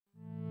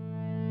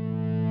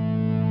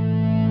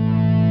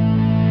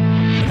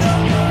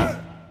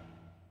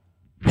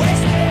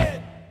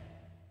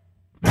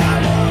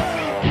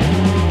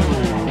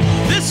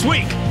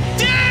week,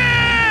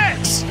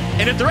 dicks!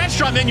 And if the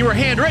restaurant menu were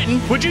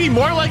handwritten, would you be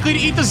more likely to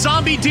eat the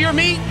zombie deer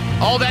meat?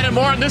 All that and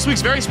more on this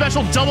week's very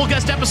special double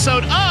guest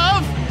episode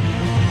of...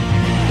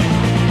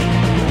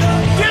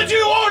 Did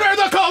you order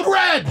the code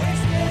red?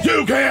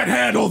 You can't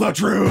handle the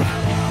truth.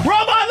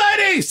 Robot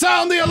lady,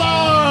 sound the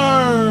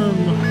alarm!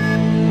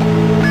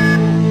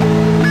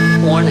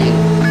 Warning.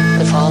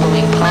 The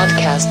following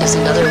podcast is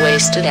another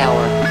wasted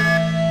hour.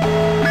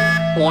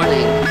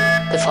 Warning.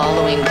 The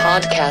following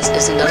podcast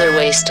is another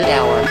wasted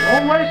hour.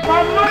 Don't waste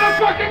my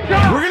motherfucking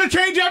time! We're going to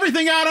change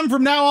everything, Adam.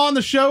 From now on,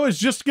 the show is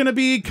just going to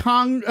be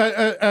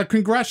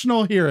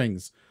congressional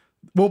hearings.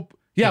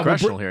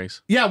 Congressional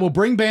hearings. Yeah, we'll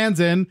bring bands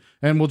in,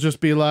 and we'll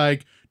just be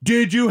like,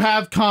 did you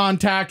have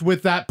contact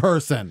with that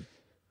person?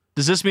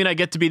 Does this mean I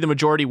get to be the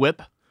majority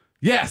whip?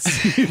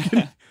 Yes. You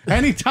can,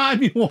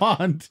 anytime you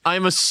want.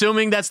 I'm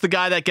assuming that's the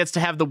guy that gets to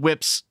have the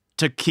whips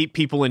to keep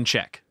people in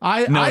check.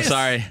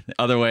 Sorry,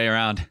 other way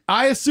around.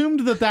 I assumed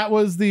that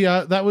was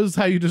the that was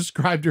how you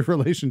described your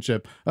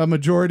relationship. A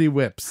majority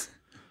whips.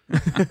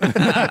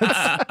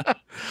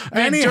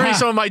 During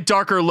some of my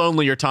darker,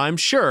 lonelier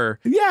times, sure.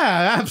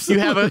 Yeah,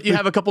 absolutely. You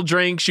have a couple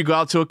drinks, you go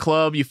out to a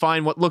club, you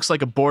find what looks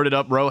like a boarded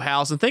up row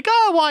house and think,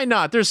 oh, why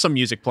not? There's some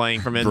music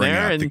playing from in Bring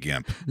there. out And the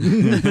gimp.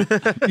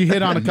 You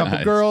hit on a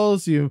couple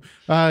girls, you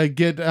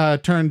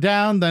get turned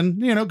down, then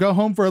go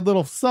home for a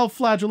little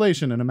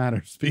self-flagellation, in a manner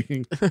of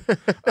speaking.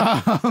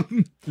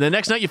 The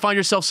next night you find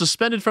yourself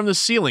suspended from the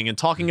ceiling and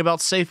talking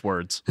about safe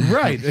words.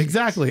 Right,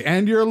 exactly.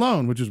 And you're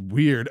alone, which is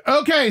weird.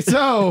 Okay,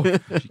 so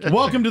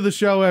welcome to the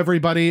show,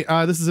 everybody.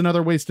 This is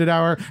another wasted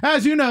hour.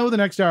 As you know, the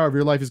next hour of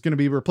your life is going to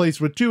be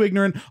replaced with two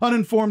ignorant,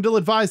 uninformed,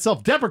 ill-advised,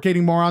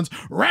 self-deprecating morons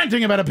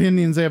ranting about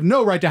opinions they have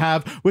no right to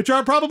have, which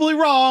are probably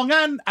wrong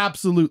and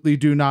absolutely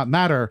do not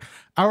matter.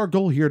 Our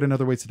goal here at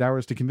Another Wasted Hour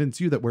is to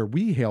convince you that where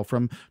we hail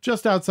from,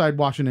 just outside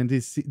Washington,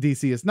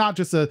 D.C., is not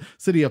just a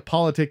city of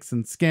politics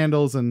and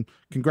scandals and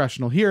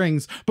congressional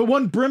hearings, but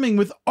one brimming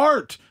with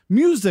art,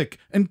 music,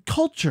 and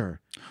culture.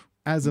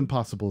 As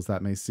impossible as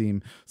that may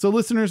seem. So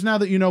listeners, now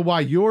that you know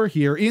why you're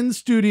here in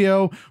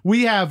studio,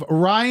 we have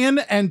Ryan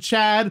and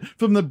Chad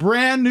from the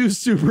brand new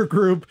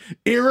supergroup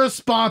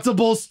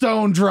Irresponsible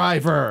Stone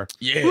Driver.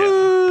 Yeah.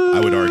 Woo! I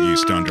would argue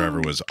Stone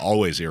Driver was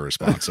always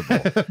irresponsible.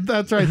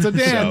 That's right. So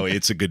Dan. So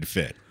it's a good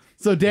fit.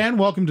 So Dan,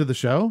 welcome to the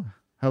show.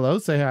 Hello.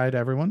 Say hi to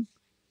everyone.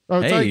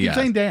 Oh, sorry, I keep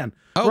saying Dan.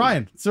 Oh,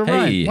 Ryan. So hey.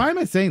 Ryan, why am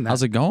I saying that?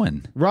 How's it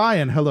going?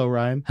 Ryan. Hello,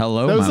 Ryan.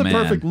 Hello, that was my a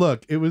perfect man.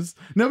 look. It was,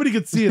 nobody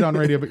could see it on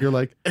radio, but you're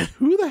like,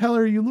 who the hell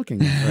are you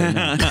looking at right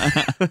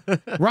now?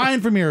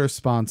 Ryan from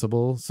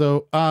Irresponsible.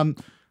 So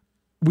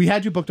we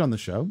had you booked on the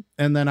show,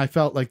 and then I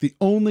felt like the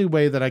only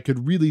way that I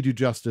could really do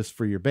justice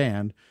for your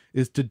band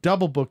is to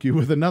double book you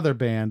with another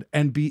band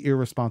and be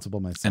irresponsible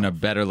myself. And a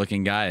better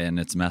looking guy, and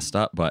it's messed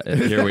up, but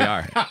here we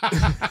are.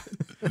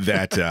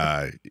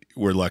 That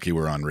we're lucky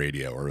we're on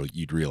radio, or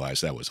you'd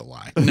realize that was a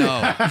lie.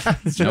 No.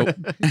 Nope.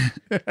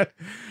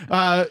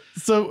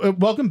 So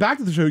welcome back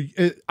to the show.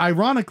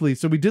 Ironically,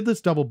 so we did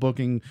this double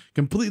booking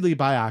completely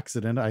by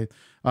accident. I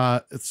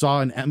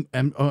saw an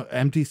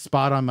empty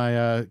spot on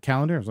my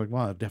calendar. I was like,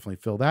 well, I'll definitely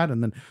fill that.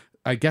 And then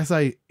I guess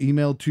I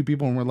emailed two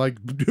people and were like,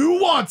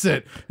 who wants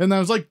it? And I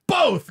was like,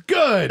 both.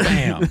 Good.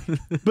 Damn.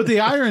 But the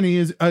irony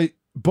is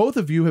both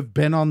of you have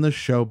been on the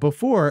show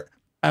before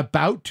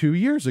about 2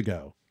 years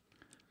ago.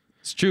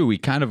 It's true. We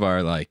kind of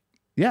are like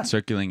Yeah.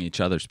 circling each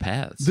other's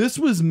paths. This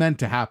was meant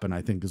to happen,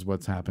 I think, is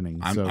what's happening.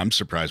 I'm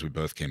surprised we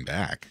both came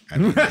back. I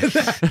mean,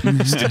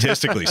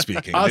 statistically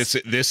speaking,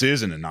 this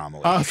is an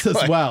anomaly. Us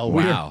as well.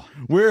 Wow.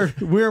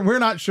 We're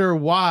not sure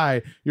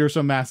why you're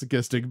so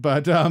masochistic,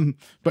 but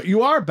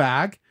you are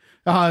back.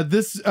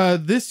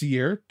 This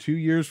year, 2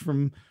 years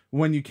from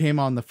when you came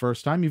on the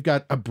first time, you've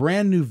got a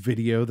brand new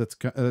video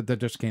that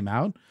just came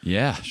out.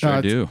 Yeah,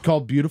 sure do. It's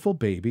called "Beautiful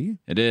Baby."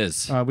 It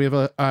is. We have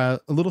a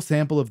little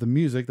sample of the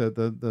music,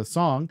 the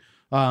song,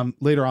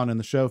 later on in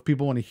the show. If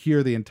people want to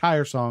hear the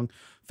entire song,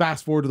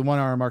 fast forward to the 1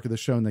 hour mark of the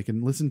show and they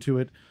can listen to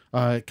it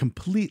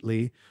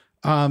completely.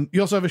 You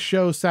also have a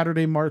show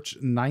Saturday, March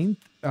 9th.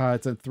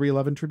 It's a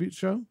 311 tribute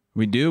show.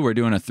 We do. We're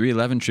doing a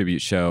 311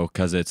 tribute show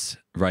because it's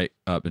right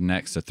up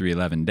next to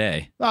 311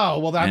 Day. Oh,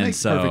 well, that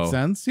makes perfect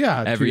sense.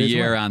 Yeah. Every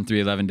year on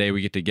 311 Day,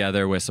 we get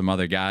together with some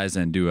other guys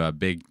and do a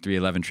big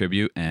 311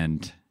 tribute,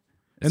 and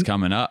it's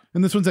coming up.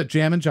 And this one's at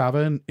Jam and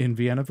Java in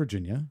Vienna,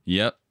 Virginia.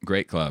 Yep.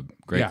 Great club.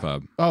 Great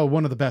club. Oh,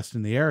 one of the best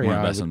in the area. One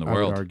of the best in the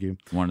world. I would argue.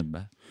 One of the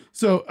best.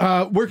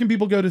 So where can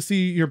people go to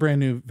see your brand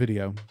new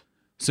video?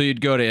 So you'd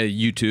go to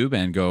YouTube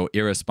and go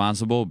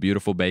Irresponsible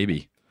Beautiful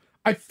Baby.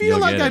 I feel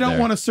like I don't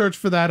want to search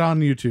for that on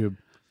YouTube.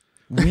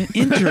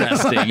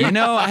 Interesting. You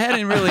know, I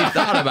hadn't really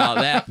thought about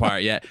that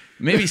part yet.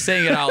 Maybe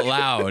saying it out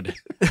loud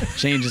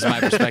changes my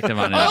perspective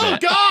on it. Oh,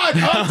 God!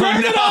 Oh,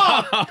 turn it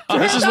off!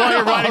 This is why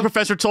your writing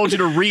professor told you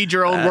to read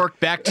your own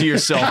work back to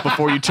yourself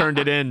before you turned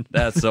it in.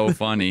 That's so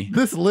funny.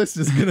 This list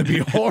is going to be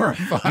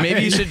horrifying.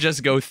 Maybe you should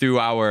just go through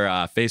our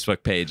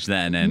Facebook page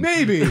then and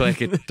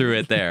click it through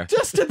it there.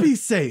 Just to be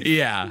safe.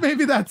 Yeah.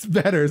 Maybe that's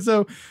better.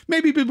 So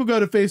maybe people go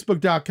to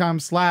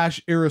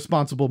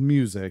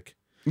facebook.com/irresponsiblemusic.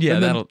 Yeah,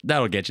 And then-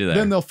 that'll get you there.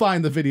 Then they'll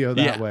find the video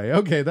that Yeah. way.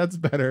 Okay, that's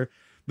better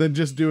than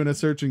just doing a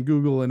search in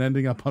Google and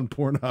ending up on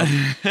Pornhub.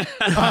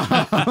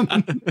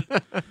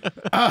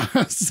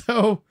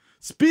 So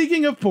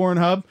speaking of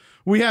Pornhub,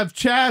 we have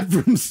Chad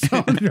from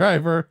Stone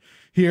Driver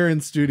here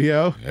in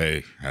studio.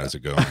 Hey, how's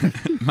it going?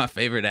 My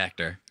favorite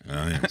actor.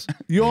 Oh, yes.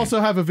 You also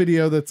have a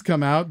video that's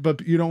come out,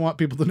 but you don't want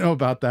people to know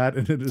about that,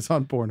 and it is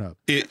on Pornhub.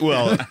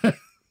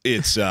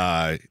 It's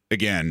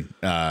again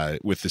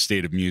with the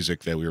state of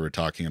music that we were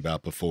talking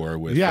about before,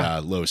 with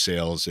low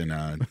sales and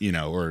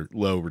or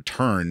low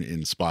return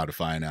in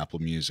Spotify and Apple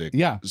Music.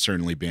 Yeah,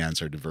 certainly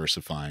bands are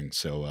diversifying.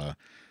 So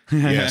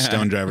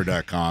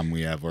StoneDriver.com.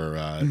 We have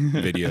our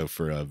video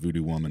for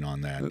Voodoo Woman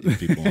on that if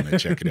people want to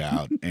check it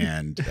out,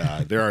 and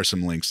there are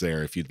some links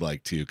there if you'd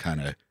like to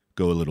kind of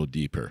go a little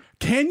deeper.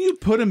 Can you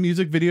put a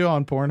music video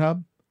on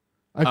Pornhub?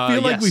 I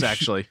feel like yes,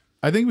 actually.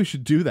 I think we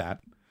should do that.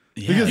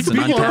 Yeah, because it's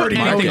people an already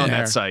know Anything in on there,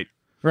 that site.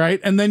 right?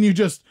 And then you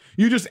just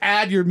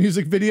add your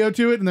music video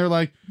to it, and they're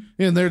like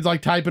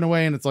typing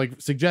away, and it's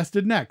like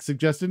suggested next, and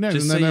Just then so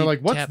they're you like,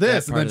 "What's tap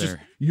this?" that And then part just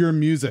there. your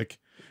music,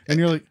 and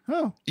you're like,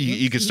 "Oh."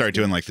 You could start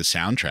doing like the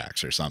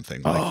soundtracks or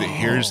something. Like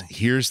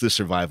here's the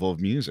survival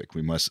of music.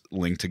 We must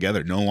link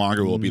together. No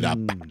longer will it be that.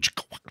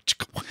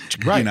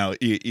 Right. You know,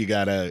 you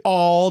gotta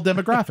All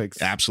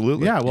demographics.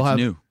 absolutely. Yeah, we'll It's have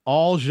new.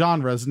 all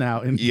genres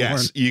now in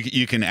Yes, porn.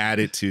 you can add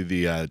it to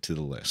the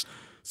list.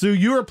 So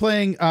you are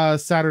playing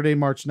Saturday,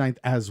 March 9th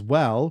as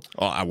well.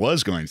 Well, I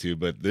was going to,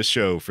 but this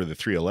show for the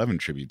 311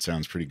 tribute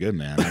sounds pretty good,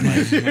 man.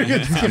 I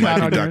Just come out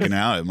might on be yours. ducking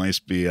out. It might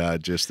be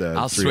just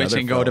I'll three switch other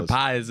and go to fellas.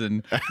 pies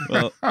and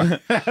well,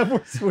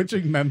 We're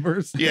switching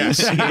members. Yes,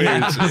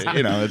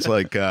 it's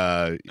like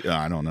I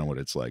don't know what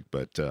it's like,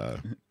 but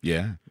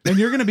yeah, And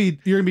you're gonna be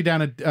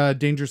down at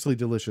Dangerously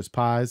Delicious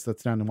Pies.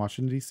 That's down in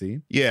Washington D.C.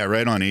 yeah,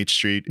 right on H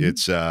Street. Mm-hmm.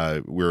 It's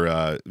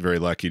we're very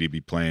lucky to be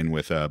playing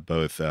with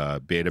both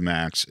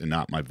Betamax and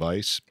Not My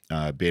Vice.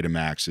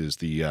 Betamax is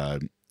the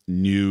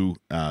new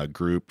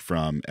group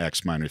from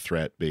X Minor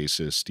Threat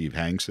bassist Steve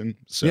Hangson.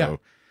 So Yeah.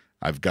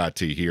 I've got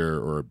to hear,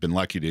 or been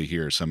lucky to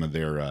hear, some of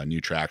their new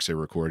tracks they're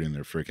recording.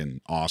 They're freaking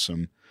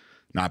awesome.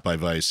 Not by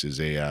Vice is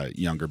a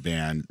younger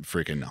band,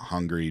 freaking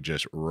hungry,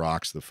 just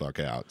rocks the fuck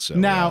out. So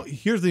Now,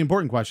 here's the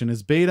important question: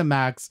 is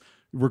Betamax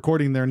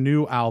recording their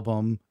new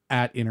album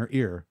at Inner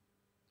Ear?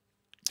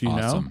 Do you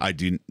know? Awesome. I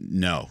do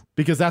know.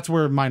 Because that's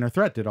where Minor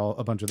Threat did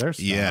a bunch of their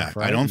stuff. Yeah,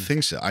 right? I don't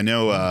think so. I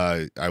know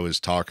I was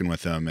talking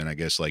with them, and I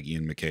guess like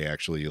Ian McKay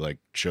actually like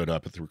showed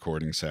up at the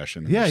recording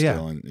session. And Yeah, we're yeah.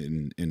 still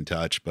in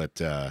touch, but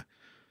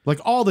like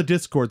all the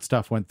Discord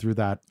stuff went through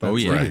that Oh,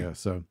 yeah. studio.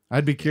 So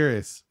I'd be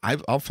curious.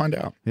 I'll find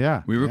out.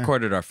 Yeah. we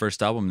recorded our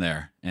first album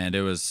there, and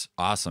it was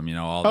awesome. You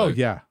know, all Oh the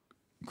yeah.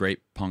 great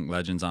punk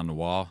legends on the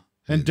wall.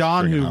 And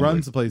Don, friggin' who hungry.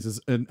 runs the place,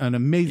 is an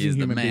amazing He's the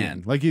human man.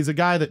 being. Like he's a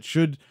guy that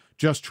should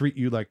just treat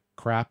you like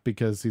crap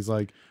because he's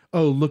like,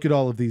 oh, look at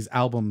all of these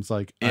albums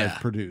like Yeah. I've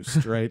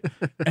produced, right?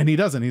 And he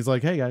doesn't. He's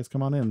like, hey guys,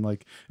 come on in,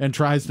 like, and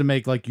tries to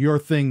make like your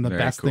thing the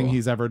Very best thing cool.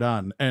 he's ever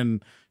done.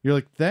 And you're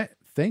like,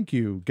 thank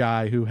you,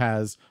 guy who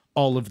has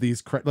all of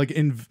these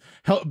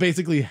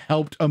basically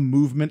helped a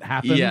movement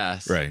happen.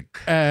 Yes, Right.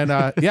 And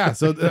yeah,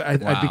 so I'd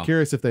be Wow.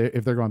 curious if they're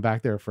going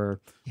back there for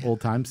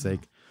old time's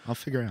sake. I'll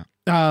figure out.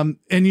 And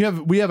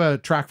we have a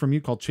track from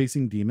you called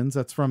Chasing Demons.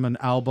 That's from an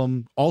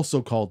album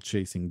also called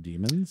Chasing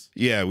Demons.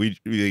 Yeah,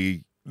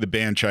 the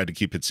band tried to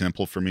keep it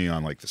simple for me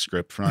on like the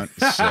script front.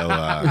 So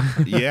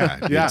yeah,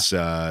 it's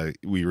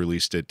we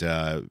released it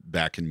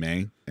back in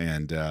May,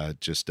 and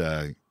just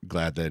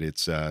glad that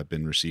it's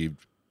been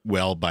received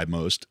well by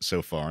most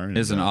so far. And,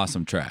 It's an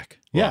awesome track.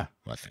 Yeah.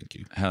 Well, thank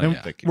you. Hell And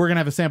yeah. Thank you. we're going to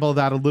have a sample of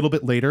that a little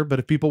bit later, but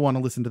if people want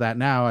to listen to that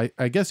now,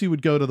 I guess you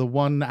would go to the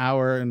 1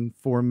 hour and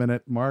 4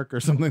 minute mark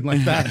or something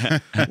like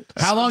that.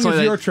 How long So is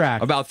like your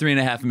track? About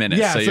 3.5 minutes.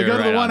 Yeah, so you're go to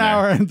right the on 1 there.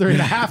 hour and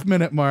 3.5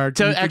 minute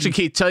mark. Actually,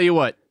 Keith, tell you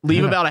what.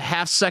 Leave about a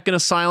half second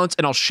of silence,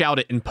 and I'll shout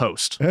it in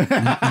post. All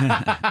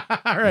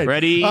right.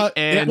 Ready?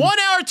 And 1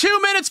 hour,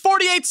 2 minutes,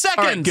 48 seconds.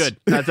 All right, good.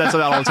 That's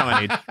about all the time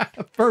I need.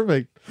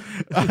 Perfect.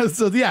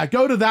 So yeah,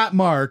 go to that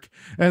mark,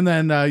 and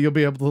then you'll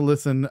be able to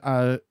listen.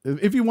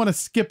 If you want to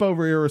skip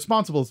over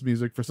Irresponsible's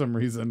music for some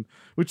reason,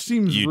 which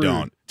seems You rude,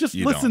 don't. just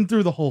You listen don't.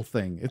 through the whole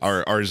thing. It's,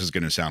 Ours is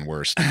going to sound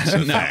worse.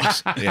 So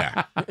thanks.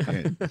 Yeah.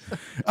 and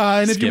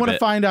if you Skip want to it.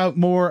 find out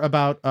more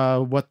about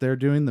what they're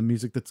doing, the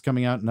music that's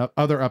coming out, and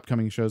other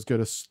upcoming shows, go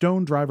to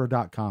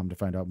stonedriver.com to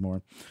find out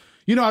more.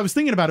 You know, I was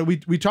thinking about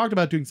it. We talked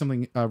about doing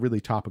something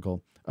really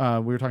topical. We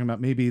were talking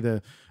about maybe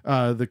the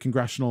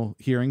congressional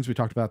hearings. We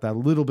talked about that a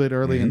little bit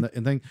early in the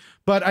thing,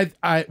 but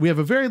we have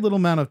a very little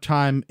amount of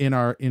time in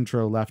our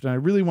intro left, and I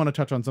really want to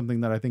touch on something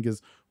that I think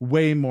is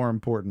way more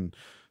important.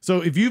 So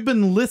if you've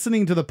been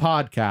listening to the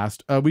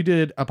podcast, we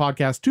did a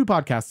podcast 2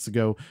 podcasts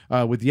ago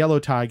with Yellow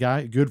Tie Guy,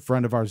 a good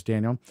friend of ours,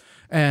 Daniel,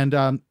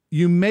 and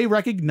you may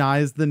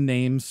recognize the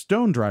name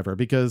Stone Driver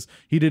because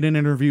he did an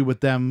interview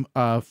with them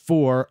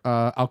for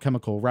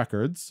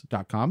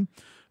alchemicalrecords.com.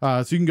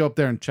 So you can go up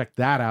there and check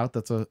that out.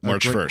 That's a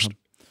March great 1st.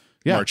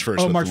 Yeah. March 1st.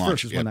 Oh, with March the 1st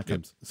launch. is when Yep, that yep.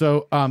 comes.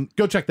 So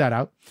go check that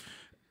out.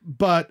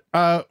 But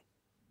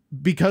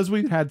because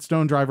we had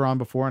Stone Driver on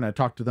before, and I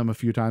talked to them a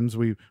few times,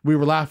 we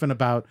were laughing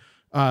about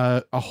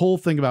a whole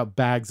thing about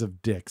bags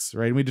of dicks,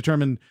 right? And we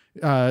determined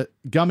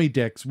gummy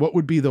dicks. What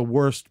would be the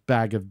worst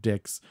bag of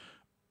dicks?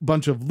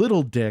 Bunch of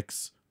little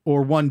dicks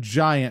or one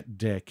giant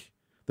dick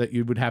that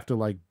you would have to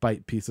like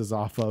bite pieces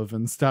off of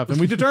and stuff. And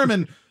we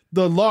determined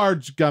the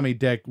large gummy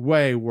dick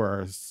way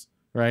worse,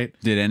 right?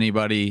 Did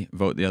anybody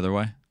vote the other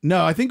way?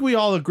 No, I think we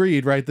all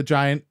agreed, right? The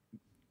giant.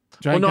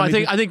 Well, no,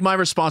 gummy I think my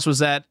response was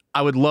that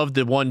I would love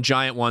the one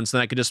giant one, so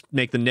then I could just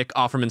make the Nick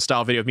Offerman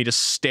style video of me just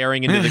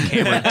staring into the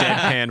camera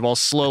deadpan while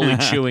slowly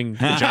chewing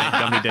the giant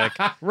gummy dick.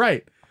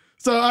 Right.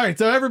 So, all right.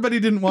 So everybody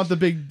didn't want the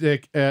big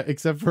dick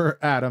except for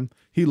Adam.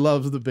 He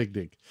loves the big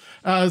dick.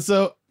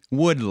 So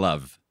Would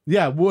love.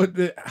 yeah,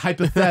 would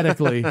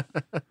hypothetically,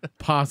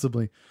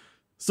 possibly.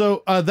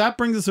 So that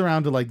brings us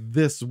around to like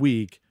this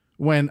week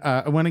when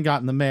I went and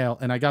got in the mail,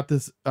 and I got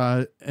this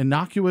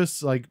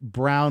innocuous like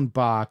brown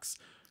box,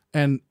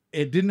 and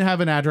it didn't have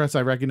an address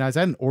I recognized.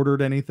 I hadn't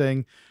ordered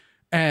anything.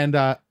 And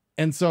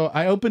so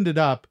I opened it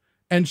up,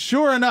 and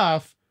sure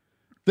enough,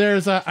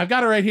 there's I've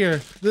got it right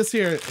here. This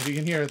here, if you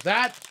can hear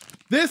that,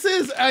 this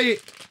is a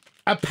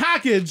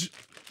package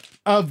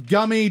of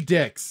gummy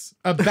dicks,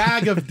 a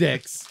bag of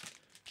dicks.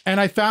 And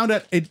I found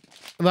it.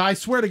 I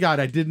swear to God,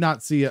 I did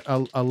not see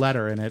a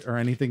letter in it or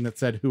anything that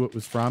said who it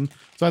was from.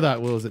 So I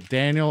thought, well, is it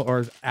Daniel or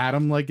is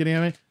Adam like getting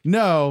at me?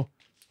 No,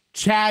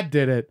 Chad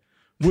did it,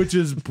 which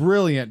is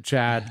brilliant,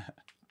 Chad.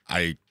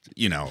 I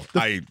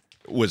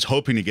was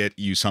hoping to get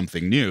you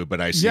something new,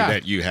 but I see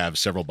that you have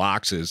several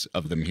boxes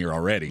of them here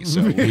already,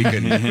 so we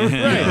can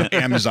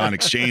Amazon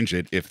exchange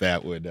it if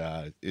that would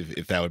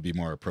be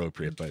more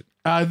appropriate. But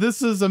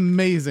this is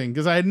amazing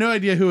because I had no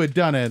idea who had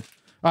done it.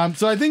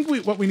 So I think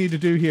what we need to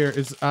do here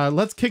is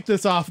let's kick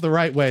this off the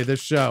right way.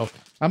 This show.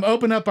 I'm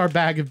opening up our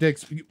bag of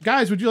dicks,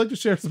 guys. Would you like to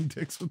share some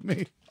dicks with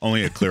me?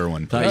 only a clear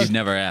one. Thought you'd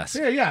never ask.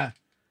 Here, yeah.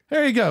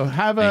 There you go.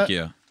 Thank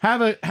you.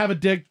 Have a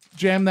dick.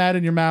 Jam that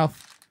in your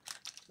mouth.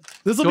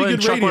 This will Go be ahead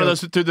and good chuck radio. one of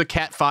those through the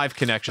Cat 5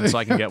 connection so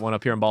I can get one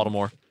up here in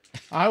Baltimore.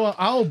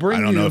 I'll bring I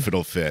you. don't know if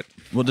it'll fit.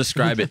 We'll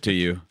describe it to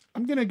you.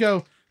 I'm gonna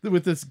go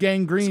with this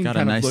gangrene It's got a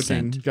kind of nice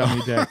looking scent.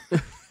 gummy dick.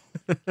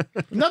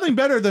 Nothing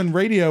better than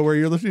radio where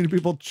you're listening to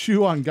people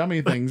chew on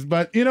gummy things.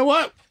 But you know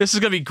what? This is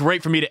going to be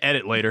great for me to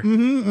edit later.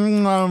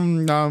 It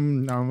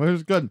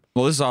was good.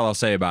 Well, this is all I'll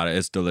say about it.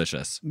 It's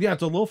delicious. Yeah,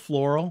 it's a little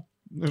floral.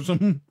 There's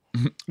some.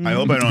 I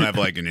hope I don't have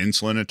like an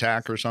insulin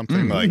attack or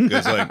something. Like,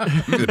 it's like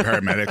the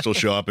paramedics will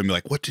show up and be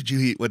like, "What did you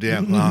eat? What did you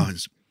have?" Oh,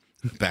 it's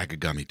a bag of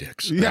gummy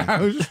dicks. Yeah,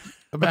 it was just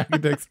a bag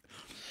of dicks.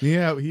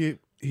 Yeah, he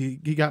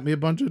got me a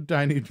bunch of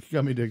tiny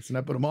gummy dicks, and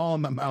I put them all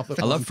in my mouth.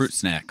 I love fruit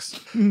snacks.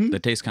 They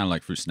taste kind of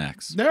like fruit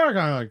snacks. They're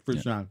kind of like fruit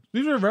snacks.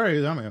 These are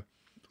very yummy.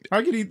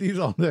 I could eat these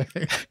all day.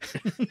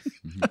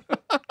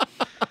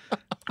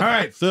 All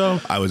right, so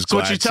I was. So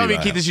glad what you're telling me,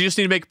 to, Keith, is you just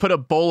need to put a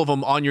bowl of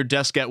them on your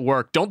desk at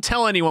work. Don't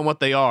tell anyone what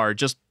they are.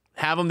 Just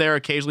have them there.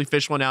 Occasionally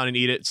fish one out and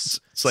eat it.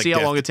 like See how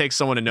death. long it takes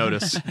someone to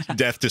notice.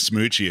 Death to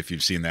Smoochie, if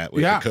you've seen that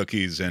with Yeah. the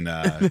cookies and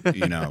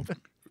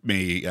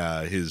may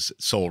his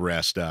soul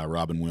rest,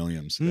 Robin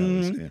Williams. That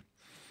was, yeah.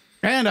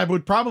 and I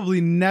would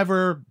probably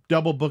never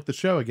double book the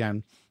show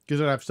again because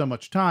I'd have so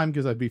much time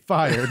because I'd be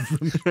fired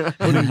from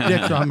putting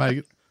dicks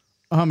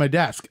on my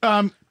desk.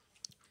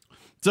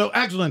 So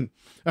excellent.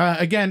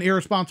 Again,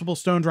 Irresponsible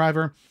Stone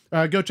Driver.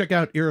 Go check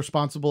out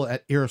Irresponsible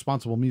at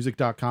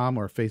irresponsiblemusic.com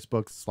or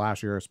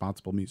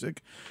Facebook/irresponsiblemusic.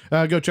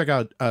 Go check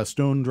out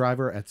Stone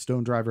Driver at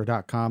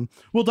stonedriver.com.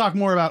 We'll talk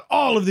more about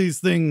all of these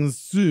things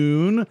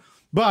soon,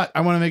 but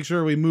I want to make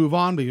sure we move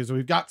on because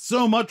we've got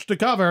so much to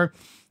cover.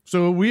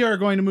 So we are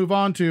going to move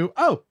on to,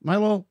 oh, my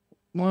little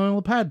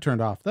pad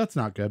turned off. That's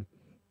not good.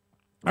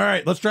 All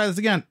right, let's try this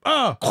again.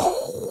 Oh,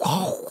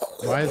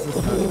 why is this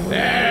not?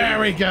 There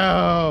we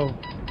go.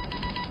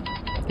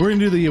 We're going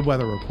to do the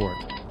weather report.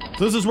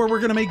 So this is where we're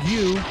going to make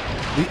you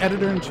the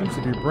editor-in-chief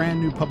of your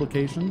brand new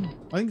publication.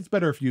 I think it's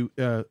better if you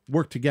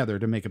work together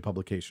to make a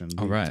publication.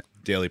 All right.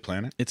 Daily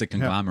Planet, It's a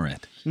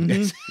conglomerate.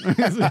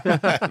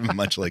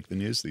 much like the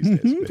news these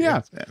days. But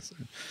Yeah. yes.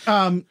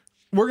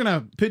 We're going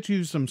to pitch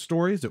you some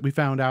stories that we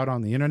found out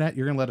on the internet.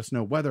 You're going to let us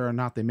know whether or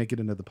not they make it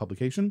into the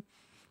publication.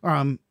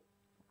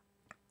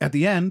 At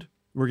the end,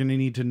 we're going to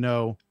need to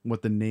know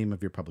what the name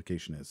of your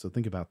publication is. So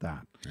think about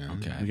that.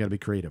 Okay. You got to be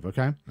creative,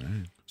 okay?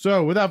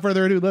 So without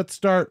further ado, let's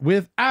start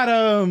with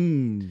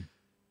Adam.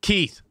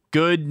 Keith,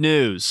 good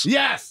news.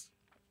 Yes.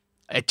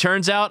 It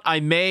turns out I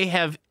may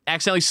have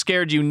accidentally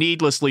scared you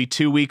needlessly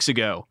 2 weeks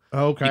ago.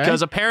 Okay.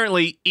 Because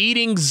apparently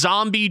eating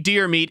zombie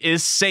deer meat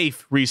is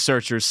safe,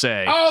 researchers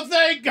say. Oh,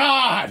 thank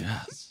God.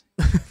 Yes.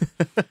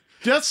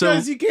 Just So-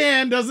 because you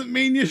can doesn't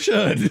mean you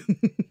should.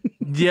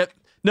 Yep.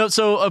 No,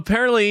 so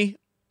apparently,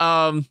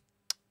 so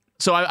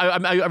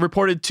I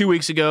reported 2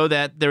 weeks ago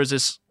that there was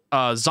this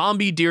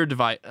zombie deer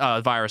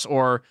virus,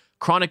 or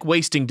chronic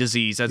wasting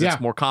disease, as Yeah.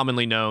 it's more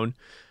commonly known,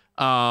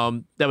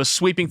 that was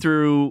sweeping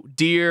through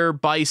deer,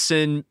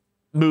 bison,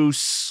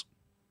 moose,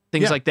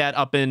 things Yeah. like that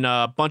up in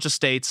a bunch of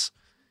states.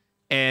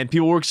 And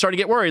people were starting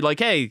to get worried, like,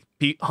 hey,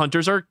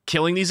 hunters are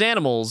killing these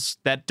animals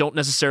that don't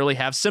necessarily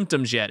have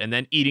symptoms yet, and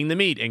then eating the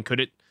meat. And could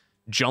it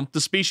jump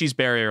the species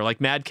barrier like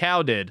Mad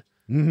Cow did?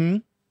 Mm-hmm.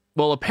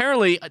 Well,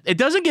 apparently, it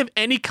doesn't give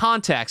any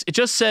context. It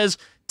just says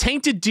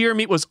tainted deer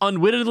meat was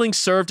unwittingly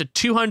served to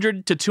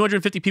 200 to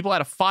 250 people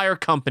at a fire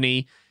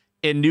company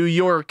in New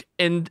York.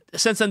 And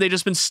since then, they've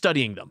just been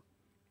studying them.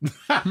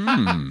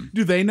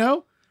 Do they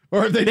know?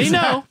 Or they They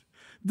know.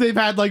 They've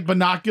had like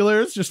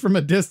binoculars just from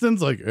a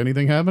distance, like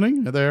anything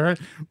happening there.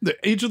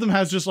 Each of them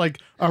has just like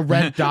a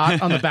red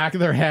dot on the back of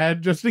their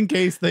head, just in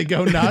case they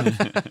go nuts.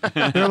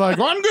 They're like,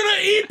 well, "I'm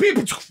gonna eat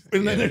people,"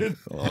 and then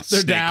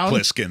they're down.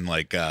 Plissken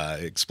like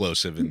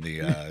explosive in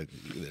the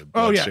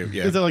Oh yeah. bloodstream.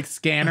 Is it like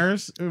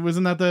Scanners?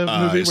 Wasn't that the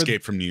movie?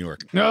 Escape from New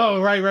York. No,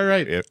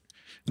 right. Yep.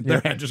 Their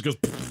head just goes.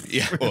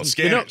 Yeah, well,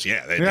 Scanners.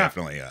 Yeah, they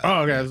definitely.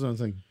 Oh, okay, that's what I'm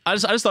saying. I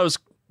just thought it was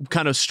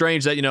kind of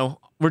strange that,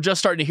 we're just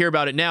starting to hear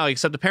about it now,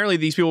 except apparently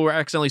these people were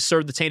accidentally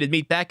served the tainted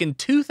meat back in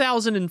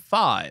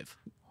 2005.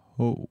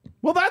 Oh.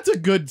 Well, that's a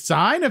good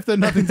sign if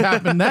nothing's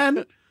happened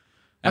then.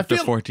 After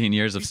 14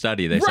 years of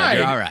study, they said,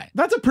 you're all right.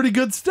 That's a pretty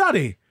good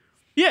study.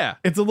 Yeah.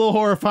 It's a little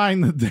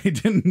horrifying that they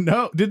didn't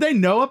know. Did they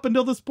know up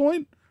until this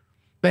point?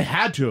 They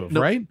had to have,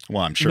 right?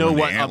 Well, I'm sure Know when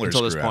the what up antlers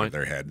until this grew out point? of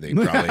their head, they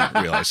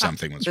probably realized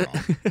something was wrong.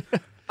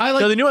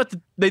 No, they knew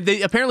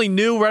they apparently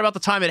knew right about the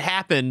time it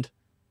happened,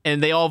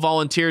 and they all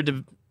volunteered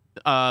to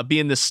be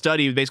in this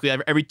study. Basically,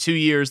 every 2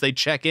 years they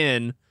check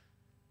in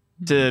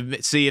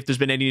to see if there's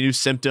been any new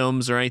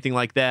symptoms or anything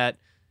like that.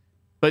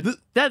 But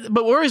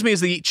what worries me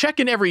is the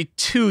check in every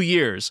 2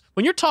 years.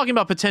 When you're talking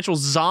about potential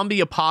zombie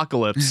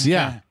apocalypse,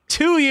 Yeah.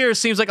 2 years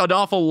seems like an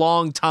awful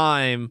long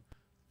time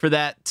for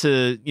that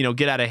to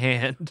get out of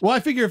hand. Well, I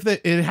figure if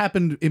it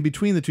happened in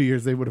between the 2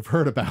 years, they would have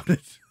heard about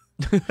it.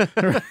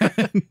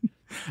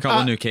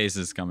 Couple new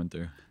cases coming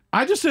through.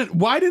 I just didn't.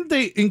 Why didn't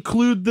they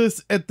include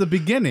this at the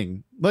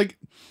beginning? Like,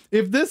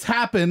 if this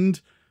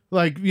happened,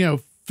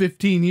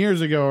 15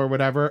 years ago or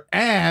whatever,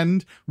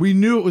 and we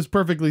knew it was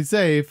perfectly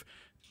safe,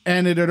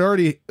 and it had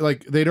already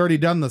they'd already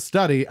done the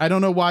study. I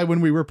don't know why when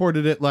we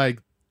reported it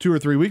 2 or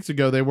 3 weeks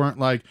ago, they weren't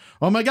like,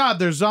 "Oh my God,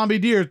 there's zombie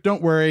deer.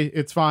 Don't worry,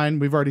 it's fine.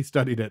 We've already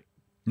studied it."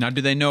 Now,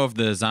 do they know if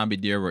the zombie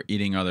deer were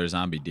eating other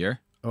zombie deer?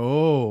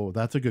 Oh,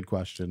 that's a good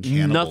question.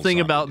 Nothing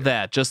about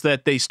that. Just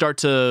that they start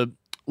to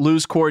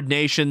lose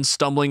coordination,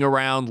 stumbling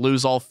around,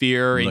 lose all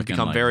fear, and Looking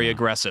become like very that.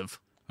 aggressive.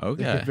 They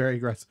Okay. get very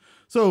aggressive.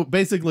 So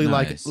basically,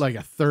 Nice. like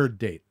a third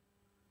date.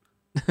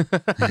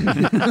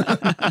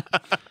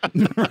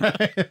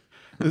 Right?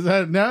 Is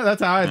that no?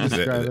 That's how I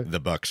describe it. The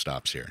buck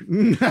stops here.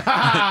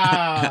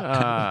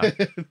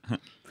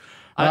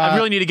 I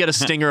really need to get a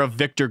stinger of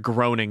Victor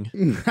groaning.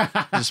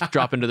 Just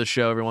drop into the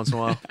show every once in a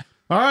while.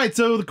 All right.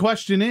 So the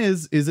question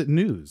is it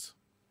news?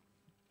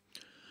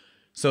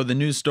 So the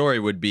news story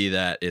would be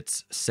that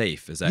it's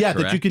safe. Is that Yeah,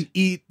 correct? that you can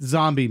eat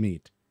zombie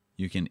meat.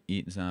 You can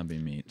eat zombie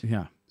meat.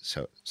 Yeah.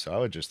 So I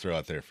would just throw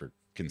out there for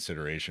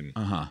consideration,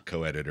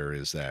 co-editor,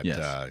 is that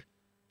Yes.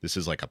 this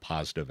is like a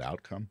positive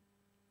outcome.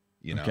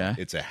 Okay.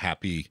 It's a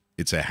happy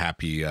It's a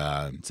happy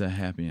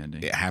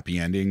ending. happy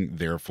ending.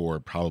 Therefore,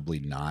 probably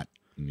not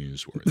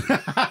newsworthy.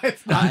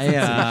 It's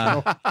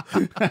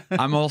not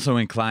I'm also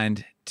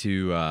inclined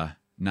to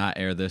not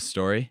air this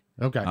story.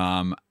 okay.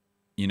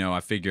 I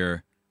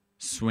figure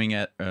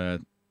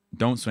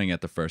don't swing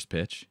at the first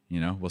pitch.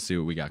 We'll see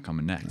what we got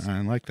coming next.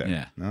 I like that.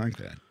 Yeah. I like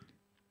that.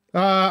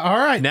 All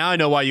right. Now I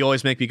know why you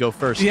always make me go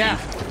first. Yeah.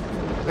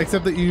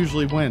 Except that you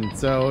usually win,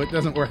 so it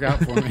doesn't work out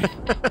for me.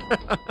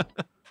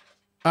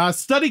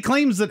 Study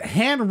claims that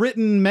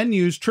handwritten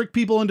menus trick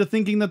people into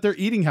thinking that they're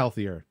eating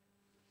healthier.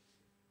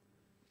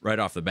 Right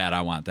off the bat,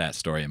 I want that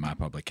story in my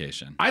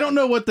publication. I don't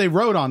know what they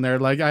wrote on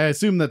there. I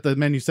assume that the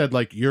menu said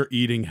you're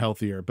eating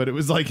healthier, but it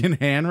was in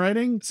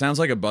handwriting. Sounds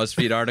like a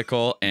BuzzFeed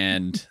article,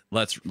 and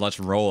let's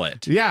roll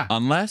it. Yeah.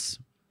 Unless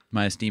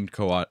my esteemed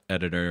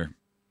co-editor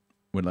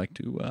would like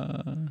to.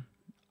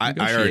 I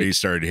negotiate. already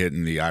started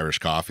hitting the Irish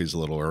coffees a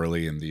little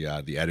early in the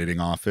editing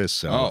office,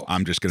 so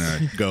I'm just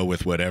gonna go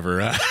with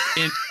whatever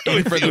in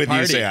with, for the with you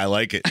party. say. I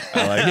like it.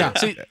 I like Yeah. it.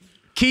 See,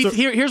 Keith,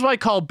 here's what I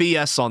call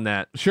BS on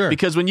that. Sure.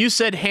 Because when you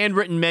said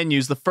handwritten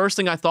menus, the first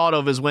thing I thought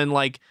of is when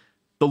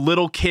the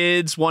little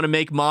kids want to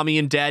make mommy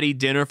and daddy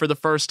dinner for the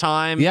first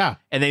time. Yeah.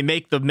 And they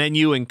make the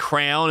menu in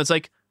crayon. It's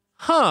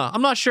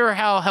I'm not sure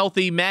how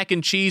healthy mac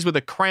and cheese with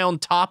a crayon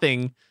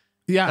topping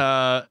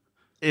Yeah.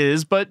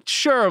 is, but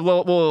sure,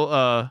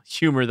 we'll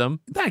humor them.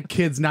 That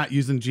kid's not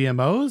using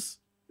GMOs.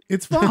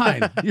 It's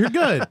fine. You're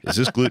good. Is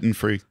this gluten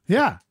free?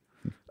 Yeah.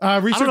 I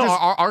don't know. Researchers.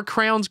 Are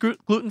crayons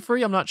gluten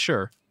free? I'm not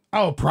sure.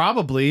 Oh,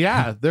 probably.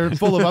 Yeah. They're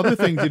full of other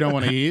things you don't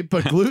want to eat,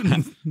 but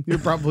gluten, you're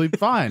probably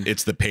fine.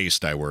 It's the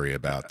paste I worry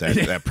about.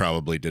 That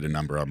probably did a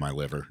number on my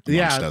liver,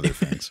 amongst Yeah. other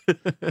things.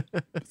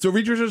 So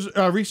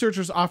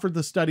researchers offered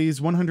the study's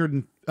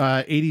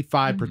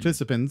 185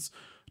 participants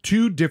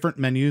two different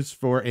menus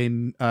for a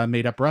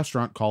made-up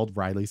restaurant called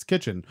Riley's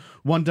Kitchen.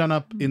 One done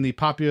up in the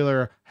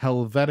popular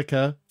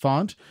Helvetica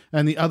font,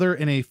 and the other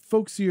in a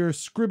folksier,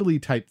 scribbly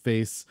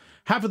typeface.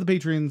 Half of the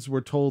patrons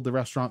were told the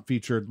restaurant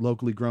featured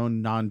locally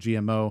grown,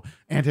 non-GMO,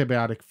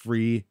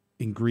 antibiotic-free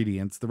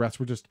ingredients. The rest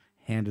were just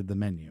handed the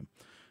menu.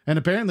 And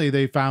apparently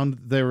they found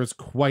there was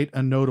quite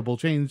a notable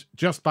change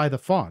just by the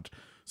font.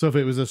 So if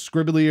it was a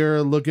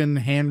scribblier looking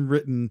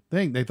handwritten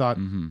thing, they thought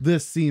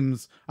this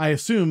seems, I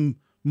assume,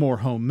 more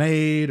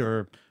homemade,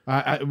 or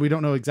we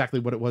don't know exactly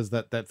what it was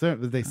that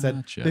they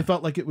said. They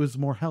felt like it was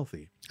more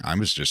healthy. I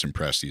was just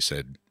impressed. You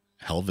said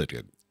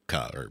Helvetica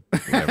or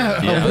whatever. Yeah,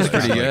 that was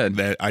pretty good.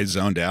 That, I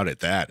zoned out at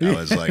that. I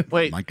was like,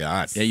 Wait. my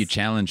God. Yeah, you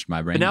challenged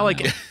my brain. And now, on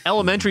like, that.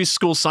 elementary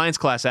school science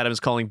class, Adam is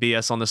calling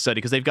BS on the study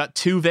because they've got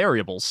two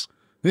variables.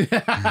 That's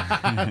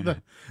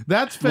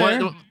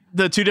fair.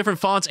 The two different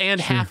fonts,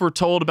 and half were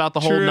told about the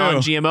whole True.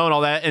 non-GMO and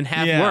all that, and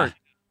half weren't.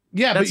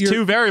 Yeah, That's but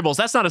two variables.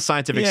 That's not a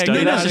scientific study.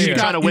 get That's out just of you here.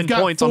 trying to win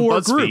points on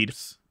BuzzFeed.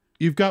 Groups.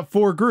 You've got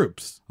 4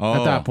 groups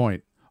at that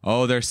point.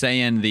 Oh, they're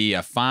saying the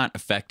font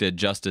affected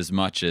just as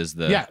much as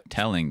the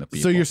telling the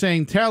people. So you're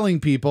saying telling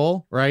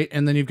people, right?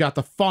 And then you've got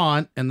the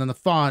font, and then the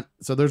font.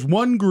 So there's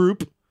one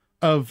group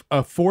of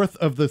a fourth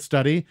of the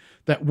study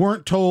that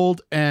weren't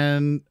told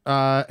and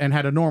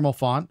had a normal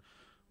font.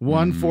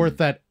 1/4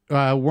 that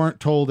weren't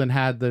told and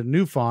had the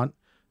new font,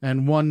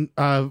 and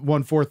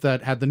 1/4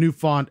 that had the new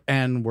font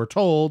and were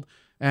told,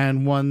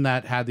 and one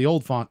that had the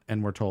old font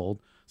and were told.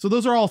 So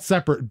those are all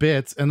separate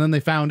bits. And then they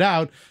found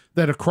out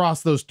that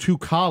across those 2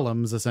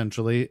 columns,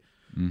 essentially,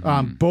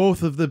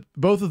 both of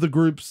the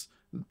groups,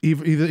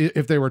 either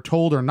if they were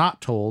told or not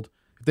told,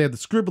 if they had the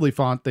scribbly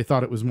font, they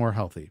thought it was more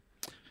healthy.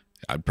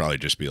 I'd probably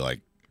just be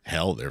like,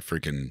 hell, they're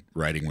freaking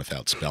writing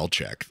without spell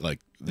check. Like,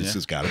 this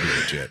has got to be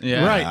legit.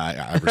 Yeah. Right.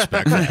 I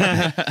respect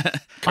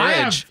that.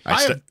 Courage.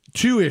 I have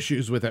 2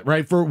 issues with it,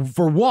 right? For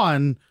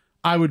one,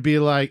 I would be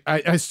like, I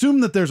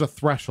assume that there's a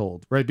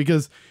threshold, right?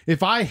 Because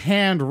if I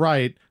hand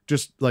write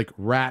just like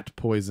rat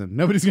poison,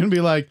 nobody's going to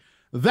be like,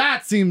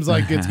 that seems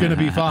like it's going to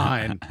be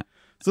fine.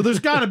 So there's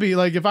got to be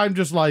like, if I'm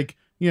just like,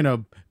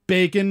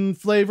 bacon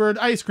flavored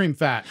ice cream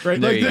fat, right?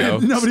 There like, you go.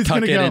 Nobody's Tuck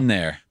going to it go, in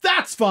there.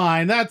 that's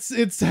fine.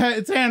 It's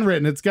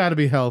handwritten. It's got to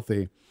be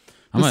healthy.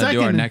 I'm going to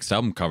do our next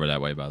album cover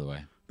that way, by the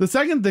way. The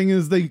second thing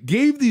is they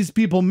gave these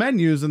people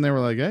menus and they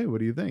were like, hey, what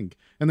do you think?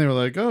 And they were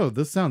like, oh,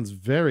 this sounds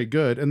very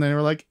good. And they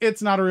were like,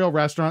 it's not a real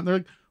restaurant. They're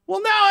like,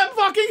 well, now I'm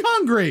fucking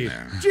hungry.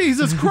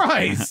 Jesus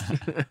Christ.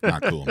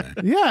 Not cool, man.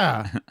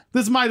 Yeah.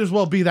 This might as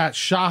well be that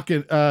shock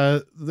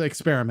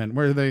experiment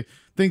where they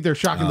think they're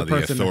shocking the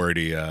person.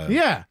 authority.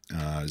 Yeah.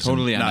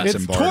 Totally not It's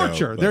Zimbardo,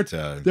 torture.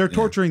 but, They're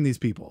torturing these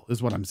people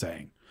is what I'm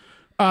saying.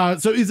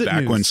 So is it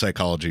back news? when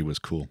psychology was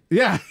cool.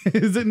 Yeah.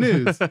 Is it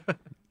news?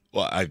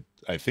 Well,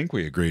 I think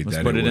we agreed Let's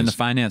that put it in the was-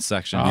 finance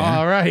section.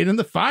 All right. In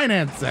the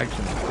finance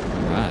section.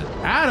 Right.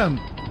 Adam.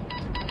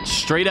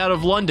 Straight out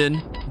of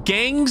London,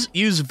 gangs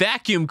use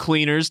vacuum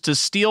cleaners to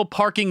steal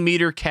parking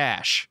meter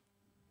cash.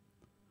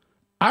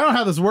 I don't know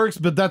how this works,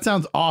 but that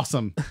sounds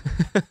awesome.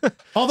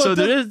 Although So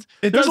there's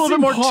there's a little bit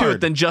more to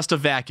it than just a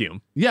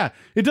vacuum. Yeah,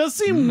 it does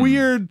seem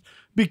weird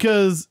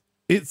because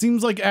it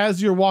seems like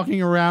as you're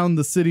walking around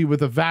the city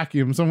with a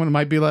vacuum, someone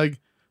might be like,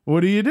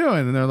 "What are you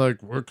doing?" And they're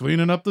like, "We're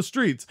cleaning up the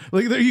streets."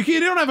 Like you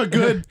don't have a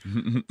good.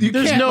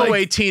 There's can't, no like-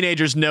 way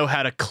teenagers know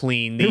how to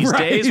clean these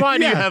Right, days. Why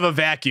do you yeah. have a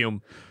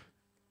vacuum?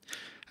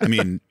 I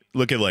mean,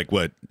 look at like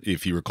what,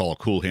 if you recall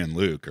Cool Hand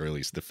Luke, or at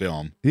least the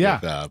film Yeah.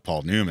 with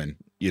Paul Newman,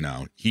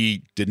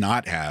 he did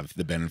not have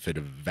the benefit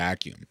of a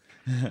vacuum.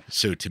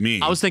 So to me,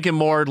 I was thinking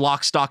more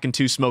Lock, Stock, and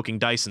Two Smoking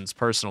Dysons,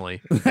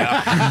 personally.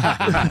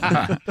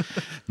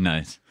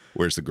 Nice.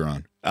 where's the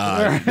groan?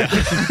 I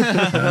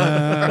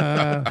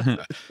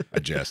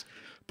jest.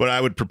 But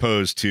I would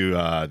propose to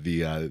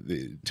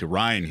to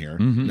Ryan here,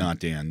 not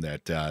Dan,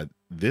 that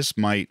this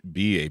might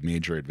be a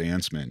major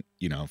advancement,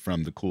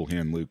 from the Cool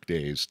Hand Luke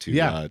days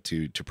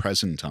to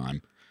present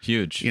time.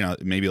 Huge.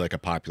 Maybe like a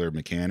Popular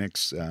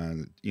Mechanics,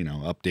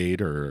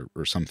 update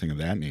or something of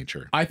that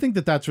nature. I think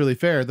that's really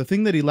fair. The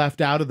thing that he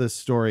left out of this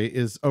story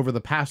is over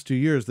the past 2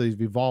 years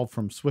they've evolved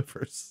from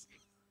Swiffers.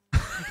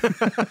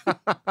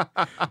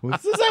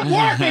 This isn't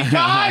working,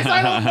 guys.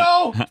 I don't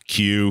know.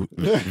 Cue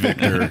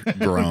Victor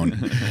groan.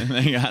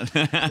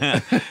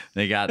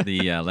 they got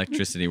the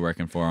electricity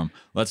working for them.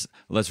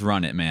 Let's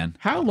run it, man.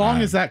 How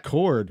long is that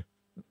cord?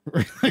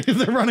 Is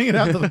they running it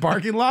out to the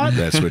parking lot?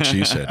 That's what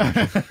she said.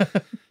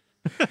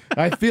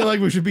 I feel like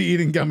we should be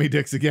eating gummy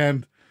dicks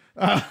again.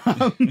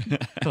 Oh,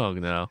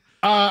 no.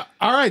 All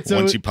right. So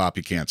Once you pop,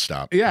 you can't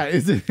stop. yeah,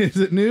 is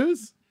it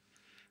news?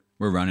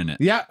 We're running it.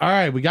 Yeah. All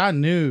right. We got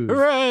news.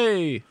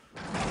 Hooray!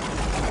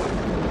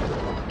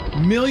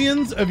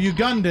 Millions of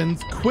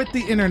Ugandans quit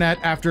the internet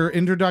after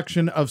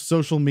introduction of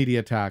social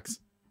media tax.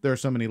 There are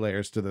so many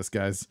layers to this,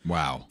 guys.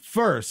 Wow.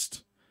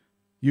 First,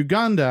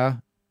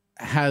 Uganda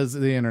has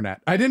the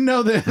internet. I didn't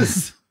know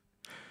this.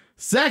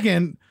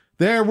 Second,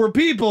 there were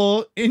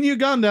people in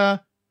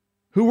Uganda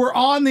who were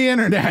on the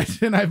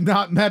internet, and I've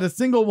not met a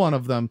single one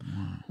of them,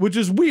 which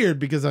is weird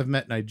because I've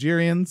met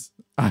Nigerians.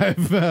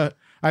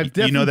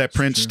 You know that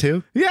Prince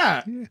too?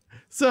 Yeah.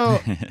 So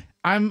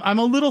I'm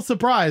a little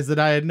surprised that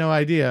I had no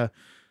idea.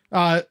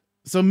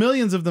 So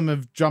millions of them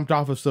have jumped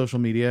off of social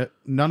media.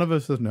 None of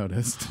us have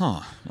noticed.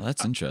 Huh. Well,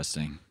 that's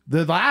interesting.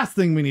 The last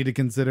thing we need to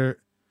consider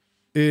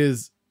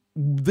is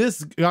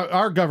this.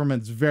 Our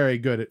government's very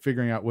good at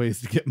figuring out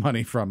ways to get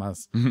money from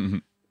us.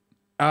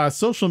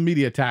 Social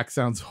media tax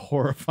sounds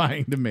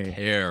horrifying to me.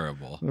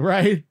 Terrible.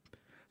 Right?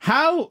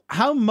 How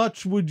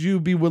much would you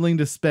be willing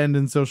to spend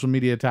in social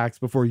media tax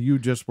before you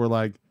just were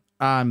like,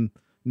 I'm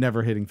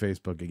never hitting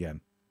Facebook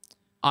again?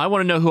 I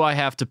want to know who I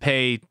have to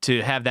pay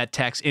to have that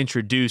tax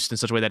introduced in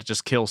such a way that it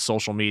just kills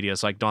social media,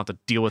 so I don't have to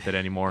deal with it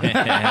anymore.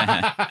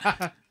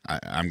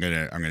 I'm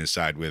gonna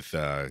side with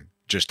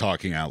just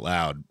talking out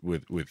loud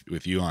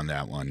with you on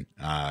that one.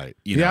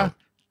 You know,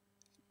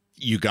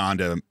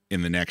 Uganda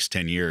in the next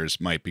 10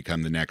 years might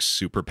become the next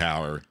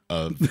superpower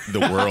of the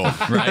world.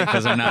 Right,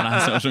 because they're not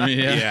on social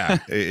media. Yeah,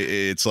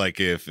 it's like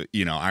if,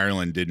 you know,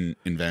 Ireland didn't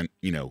invent,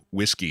 you know,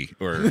 whiskey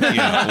or, you know,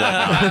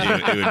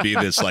 whatnot. It would be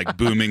this like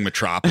booming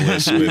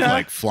metropolis with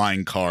like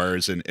flying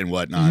cars and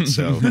whatnot.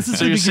 So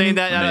you're saying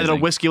that a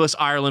whiskey-less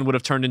Ireland would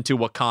have turned into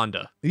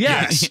Wakanda?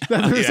 Yes, that's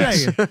what I'm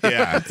saying.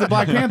 Yeah, It's a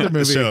Black Panther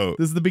movie. So,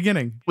 this is the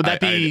beginning. Would that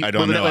be? I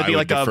don't know. Would that be I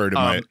like would defer to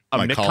my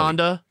colleague.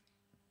 Mikanda?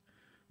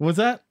 What's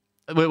that?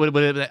 I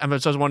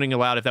was just wondering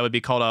aloud if that would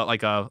be called a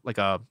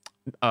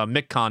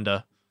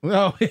Mikanda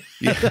Oh,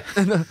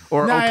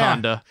 or Nah,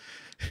 yeah.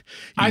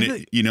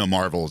 Okanda. You know,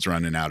 Marvel's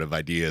running out of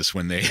ideas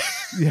when they.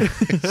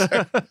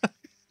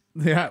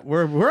 yeah,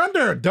 we're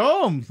under a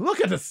dome. Look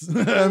at us.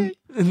 So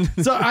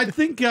I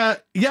think, I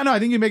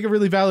think you make a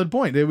really valid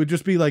point. It would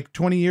just be like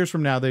 20 years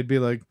from now, they'd be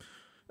like,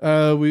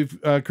 we've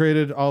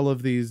created all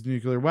of these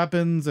nuclear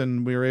weapons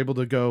and we were able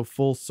to go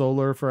full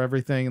solar for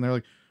everything. And they're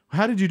like,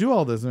 how did you do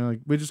all this? And they're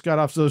like, we just got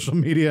off social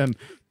media and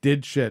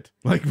did shit.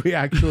 Like we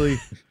actually,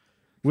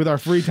 with our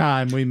free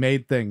time, we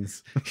made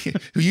things.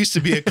 Who used to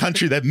be a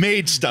country that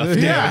made stuff.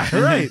 Yeah,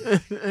 right.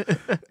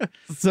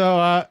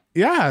 So,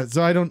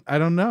 so I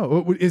don't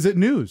know. Is it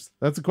news?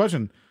 That's the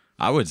question.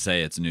 I would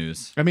say it's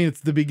news. I mean,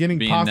 it's the beginning,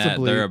 Being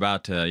possibly, that they're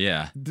about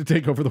to, to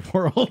take over the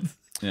world.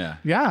 Yeah.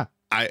 Yeah.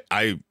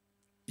 I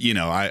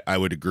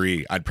would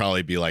agree. I'd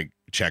probably be like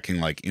checking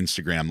like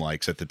Instagram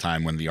likes at the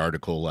time when the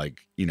article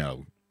like, you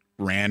know,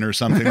 ran or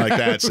something like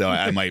that. So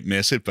I might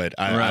miss it, but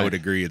I would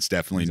agree. It's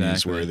definitely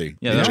newsworthy.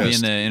 Yeah, that'll be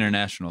in the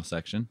international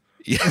section.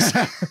 Yes.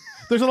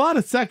 There's a lot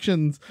of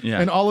sections,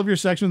 and all of your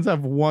sections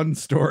have one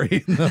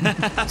story in them.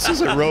 This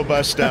is a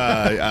robust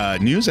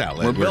news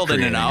outlet. We're building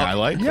creating. it out. I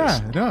like this.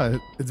 Yeah, no,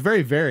 it's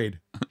very varied.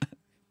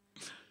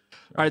 All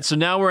right, so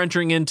now we're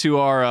entering into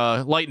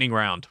our lightning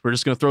round. We're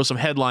just going to throw some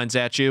headlines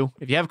at you.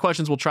 If you have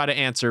questions, we'll try to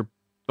answer,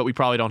 but we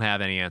probably don't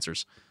have any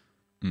answers.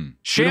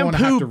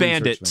 Shampoo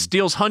bandit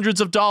steals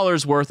hundreds of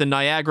dollars worth in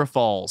Niagara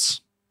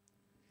Falls.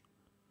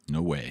 No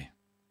way.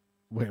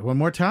 Wait, one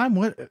more time?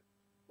 What?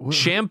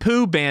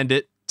 Shampoo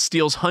bandit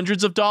steals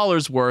hundreds of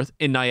dollars worth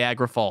in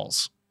Niagara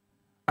Falls.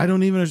 I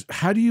don't even.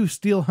 How do you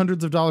steal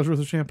hundreds of dollars worth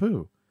of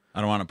shampoo?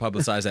 I don't want to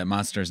publicize that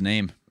monster's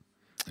name.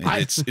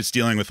 It's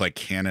dealing with like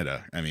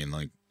Canada. I mean,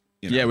 like,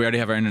 you know. Yeah, we already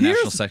have our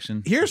international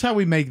section. Here's how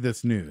we make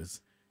this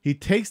news. He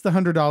takes the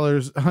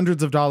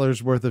hundreds of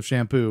dollars worth of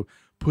shampoo,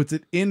 puts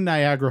it in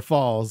Niagara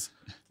Falls,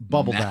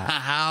 bubble bath.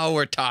 How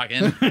we're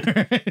talking.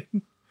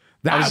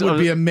 That would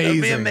be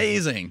amazing. That'd be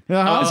amazing. When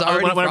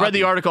I read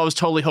the article, I was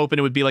totally hoping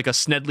it would be like a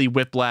Snedley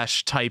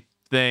Whiplash type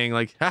thing.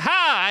 Like, haha,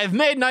 I've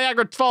made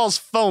Niagara Falls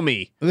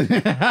foamy.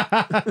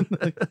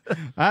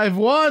 I've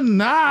won.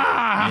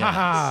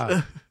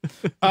 Yes.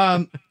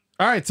 All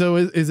right. So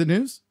is it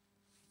news?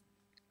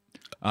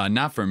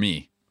 Not for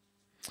me.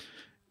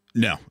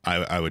 No,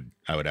 I would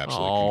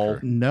absolutely concur.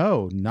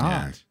 No,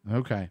 not. Yeah.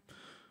 Okay.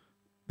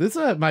 This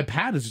my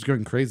pad is just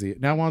going crazy. It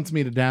now wants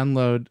me to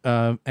download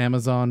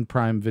Amazon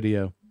Prime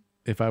Video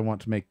if I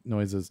want to make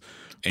noises.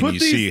 And you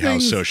see how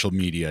social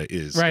media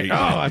is. Right.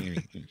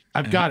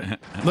 I've got it.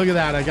 Look at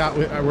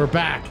that. We're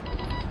back.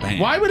 Bam.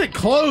 Why would it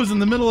close in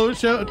the middle of the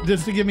show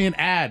just to give me an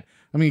ad?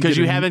 I mean, because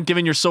you haven't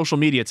given your social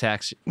media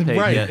tax paid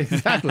right yet.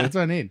 Exactly. That's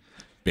what I need.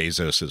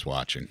 Bezos is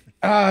watching.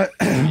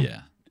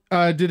 Yeah.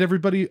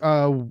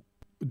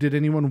 Did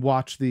anyone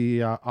watch the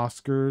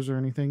Oscars or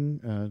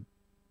anything?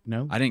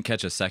 No, I didn't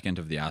catch a second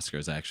of the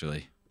Oscars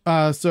actually.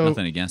 So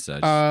nothing against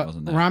it. I just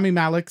wasn't there. Rami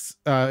Malek's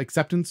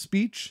acceptance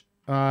speech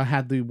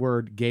had the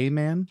word "gay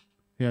man."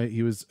 Yeah,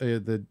 he was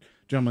the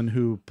gentleman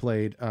who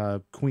played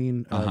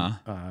Queen,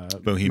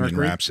 Bohemian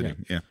Mercury. Rhapsody.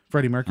 Yeah.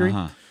 Freddie Mercury.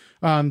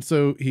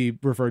 So he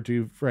referred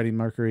to Freddie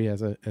Mercury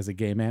as a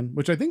gay man,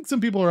 which I think some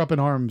people are up in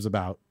arms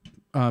about.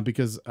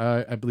 Because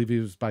I believe he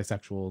was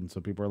bisexual, and so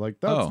people are like,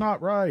 "That's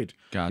not right."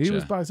 Gotcha. He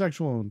was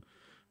bisexual, and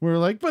we're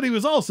like, "But he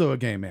was also a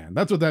gay man."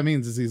 That's what that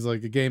means, is he's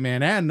like a gay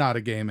man and not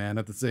a gay man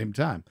at the same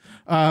time.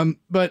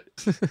 But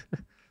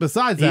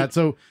besides that,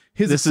 so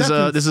this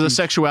is a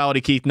sexuality,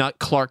 Keith, not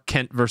Clark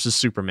Kent versus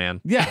Superman.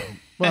 Yeah,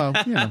 well,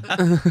 you know,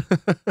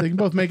 they can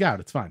both make out.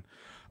 It's fine.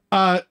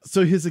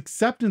 So his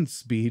acceptance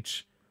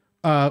speech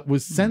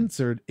was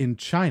censored in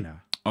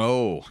China.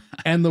 Oh.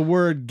 and the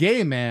word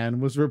gay man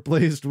was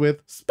replaced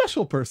with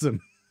special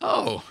person.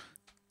 Oh.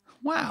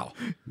 Wow.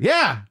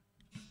 Yeah.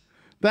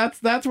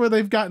 That's where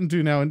they've gotten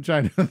to now in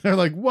China. They're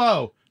like,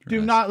 whoa,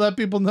 do not let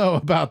people know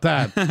about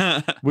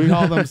that. We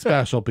call them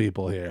special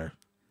people here.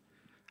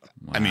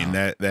 Wow. I mean,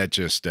 that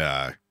just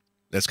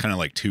that's kind of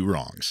like two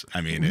wrongs.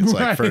 I mean, it's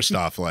like, first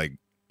off, like,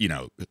 you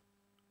know,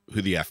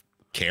 who the F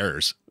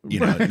cares?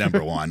 You know,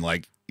 number one,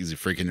 like, he's a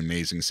freaking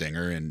amazing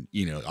singer, and,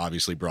 you know,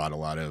 obviously brought a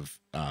lot of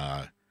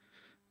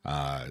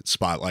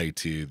spotlight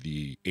to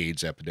the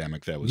AIDS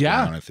epidemic that was going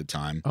on at the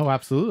time. Oh,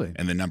 absolutely.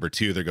 And then number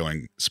two, they're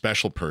going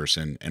special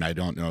person, and I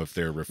don't know if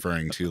they're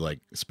referring to like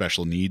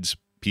special needs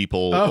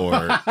people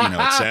or, you know,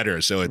 et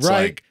cetera. So it's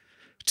like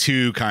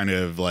two kind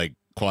of like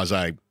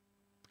quasi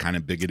kind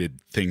of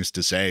bigoted things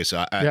to say.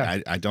 So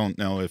I don't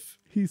know if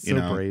he's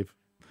so brave.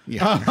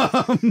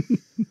 Yeah.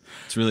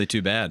 It's really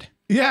too bad.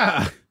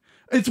 Yeah.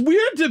 It's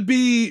weird to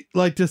be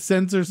like, to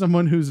censor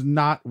someone who's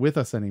not with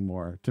us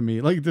anymore, to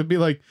me. Like, to be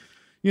like,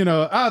 you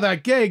know, oh,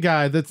 that gay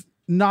guy that's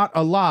not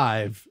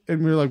alive.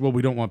 And we're like, well,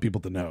 we don't want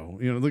people to know.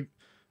 You know, like,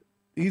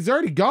 he's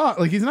already gone.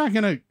 Like, he's not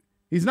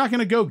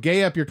gonna go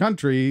gay up your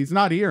country. He's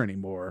not here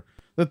anymore.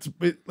 That's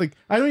like,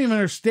 I don't even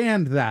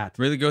understand that.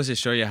 Really goes to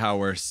show you how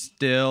we're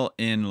still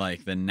in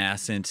like the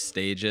nascent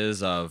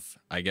stages of,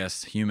 I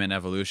guess, human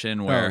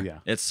evolution,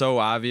 where it's so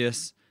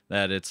obvious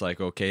that it's like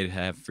okay to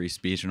have free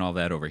speech and all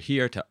that over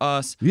here to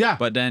us. Yeah.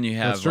 But then you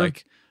have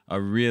like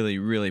a really,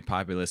 really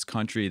populous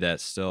country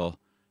that still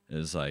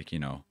is like, you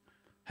know,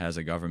 has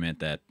a government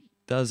that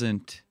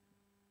doesn't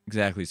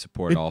exactly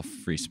support all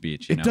free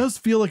speech. You know? Does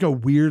feel like a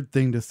weird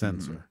thing to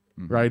censor,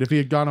 right? If he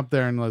had gone up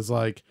there and was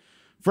like,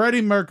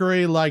 Freddie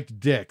Mercury liked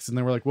dicks, and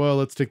they were like, well,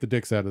 let's take the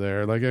dicks out of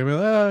there. Like, I mean,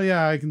 oh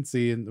yeah, I can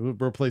see, and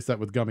we'll replace that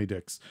with gummy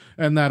dicks,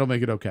 and that'll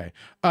make it okay.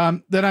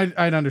 Then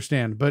I'd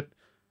understand, but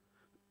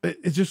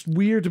it's just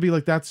weird to be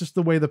like, that's just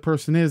the way the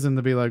person is, and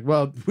to be like,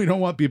 well, we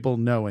don't want people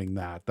knowing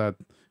that. That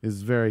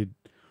is very.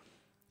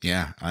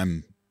 Yeah,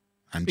 I'm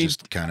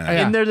just kind of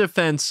in their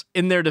defense.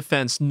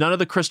 None of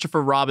the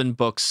Christopher Robin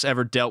books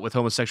ever dealt with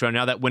homosexuality.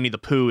 Now that Winnie the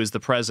Pooh is the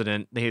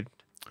president, they,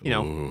 you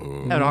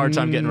know, had a hard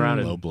time getting around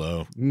it. low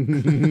blow.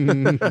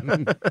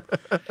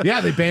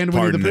 Yeah, they banned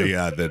Winnie the Pooh.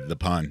 Pardon the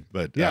pun,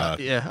 but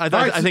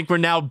I think we're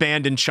now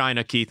banned in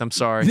China, Keith. I'm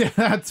sorry. Yeah,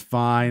 that's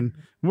fine.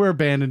 We're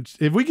banned.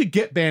 If we could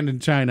get banned in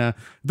China,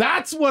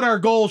 that's what our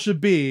goal should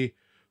be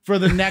for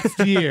the next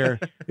year,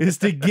 is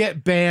to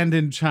get banned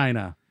in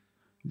China.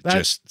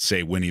 Just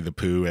say Winnie the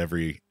Pooh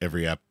every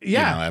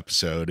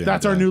episode. And,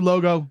 that's our new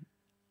logo.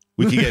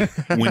 We could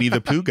get Winnie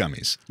the Pooh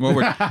gummies. Well,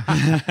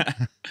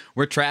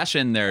 we're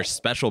trashing their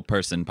special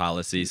person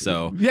policy,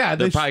 so yeah,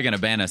 they're probably going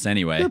to ban us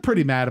anyway. They're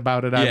pretty mad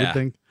about it, I would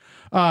think,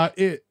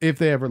 if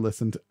they ever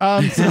listened.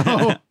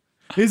 So,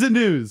 is it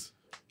news?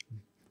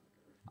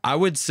 I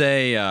would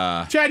say,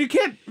 Chad, you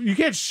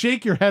can't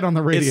shake your head on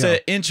the radio. It's an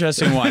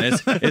interesting one.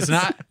 It's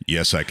not.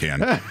 Yes, I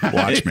can.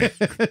 Watch me.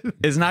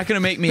 It's not going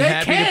to make me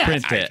happy to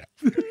print it.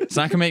 It's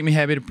not going to make me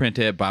happy to print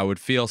it, but I would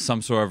feel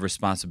some sort of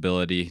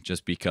responsibility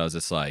just because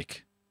it's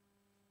like,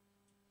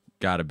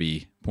 got to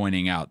be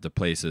pointing out the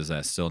places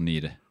that still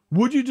need it.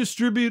 Would you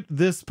distribute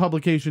this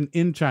publication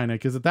in China?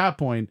 Because at that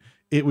point,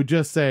 it would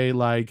just say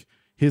like,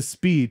 his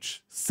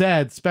speech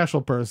said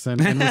special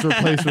person and was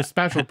replaced with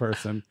special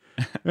person.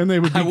 And they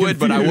would be confused.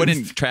 But I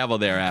wouldn't travel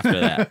there after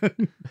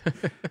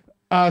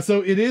that.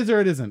 So it is or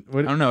it isn't?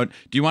 I don't know. Do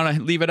you want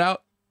to leave it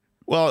out?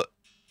 Well,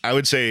 I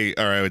would say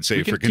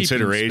for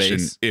consideration,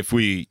 if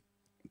we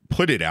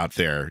put it out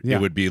there, it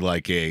would be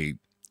like a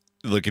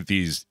look at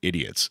these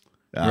idiots.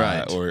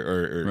 Right.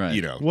 Or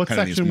you know, what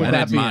section would an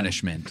that be?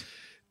 admonishment.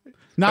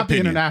 Not the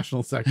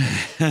international section,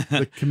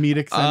 the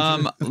comedic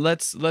section.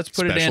 Let's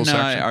put it in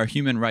our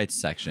human rights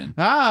section.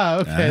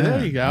 Okay,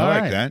 there you go. I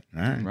like that.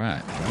 All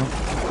right.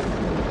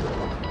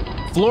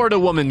 Florida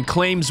woman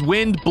claims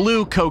wind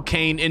blew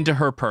cocaine into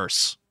her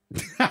purse.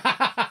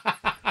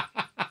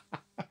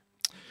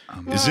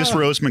 Is this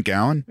Rose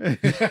McGowan?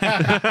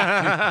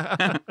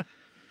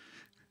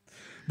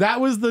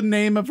 That was the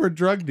name of her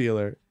drug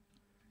dealer.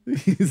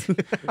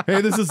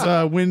 Hey, this is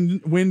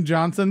Win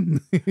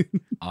Johnson.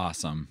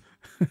 Awesome.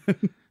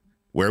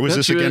 Where was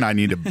this again? I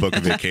need to book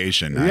a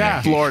vacation.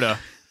 Florida.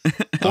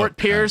 Fort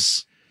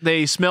Pierce.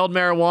 They smelled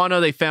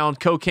marijuana. They found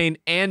cocaine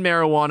and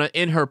marijuana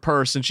in her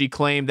purse, and she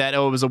claimed that, it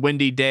was a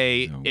windy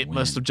day. It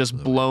must have just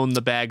blown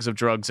the bags of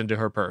drugs into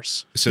her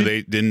purse. So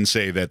they didn't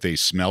say that they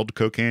smelled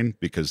cocaine,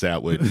 because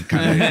that would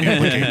kind of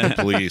implicate the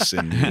police.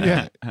 And,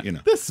 you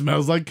know. This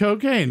smells like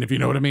cocaine, if you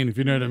know what I mean. Do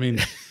you know what I mean?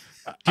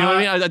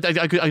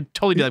 I could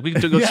totally do that. We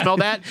could go smell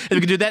that, and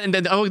we could do that, and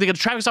then they got a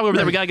traffic stop over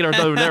there. We gotta get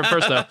our over there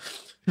first, though.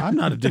 I'm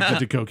not addicted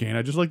to cocaine.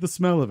 I just like the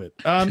smell of it.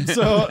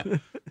 So,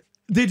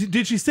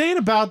 did she say it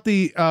about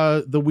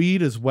the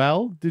weed as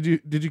well? Did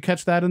you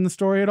catch that in the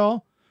story at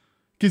all?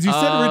 Because you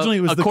said originally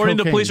it was according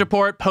the to police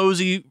report.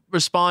 Posey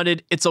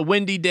responded, "It's a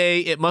windy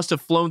day. It must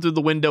have flown through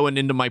the window and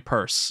into my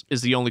purse."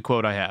 Is the only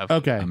quote I have.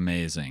 Okay,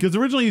 amazing. Because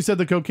originally you said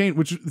the cocaine,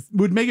 which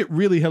would make it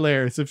really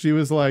hilarious if she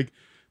was like.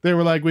 They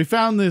were like, we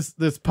found this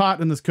pot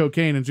and this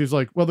cocaine, and she was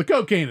like, well, the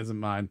cocaine isn't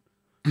mine.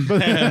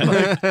 But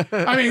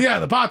I mean, yeah,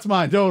 the pot's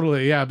mine,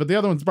 totally. Yeah, but the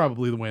other one's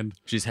probably the wind.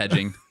 She's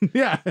hedging.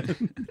 Yeah.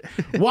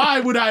 Why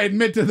would I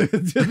admit to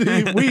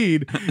the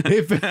weed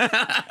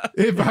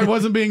if I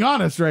wasn't being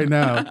honest right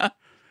now?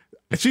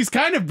 She's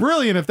kind of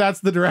brilliant if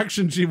that's the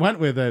direction she went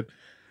with it.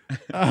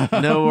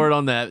 No word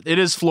on that. It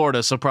is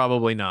Florida, so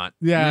probably not.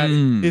 Yeah.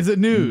 Is it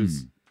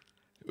news?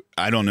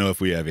 I don't know if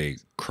we have a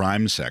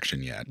crime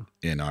section yet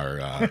in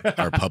our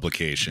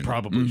publication.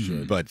 Probably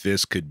should. But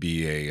this could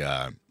be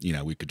a,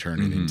 we could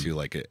turn it into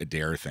like a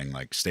dare thing,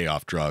 like stay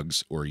off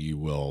drugs or you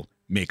will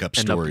make up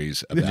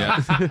stories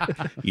about,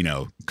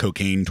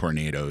 cocaine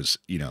tornadoes,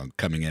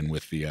 coming in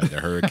with the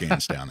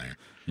hurricanes down there.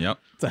 Yep.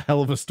 It's a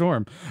hell of a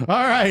storm.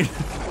 All right.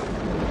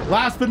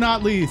 Last but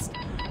not least,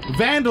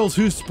 vandals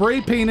who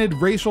spray painted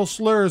racial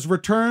slurs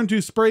return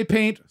to spray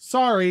paint.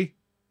 Sorry.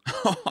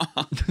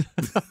 I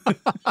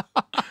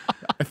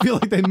feel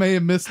like they may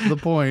have missed the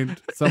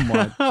point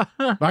somewhat.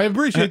 I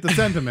appreciate the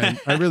sentiment.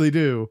 I really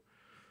do.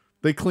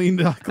 They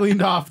cleaned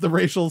off the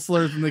racial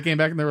slurs and they came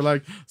back and they were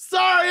like,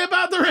 sorry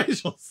about the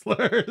racial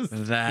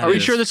slurs. Are we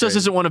sure this just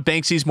isn't one of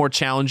Banksy's more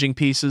challenging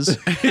pieces?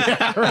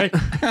 Yeah, right.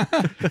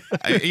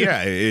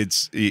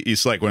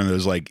 It's like one of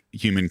those like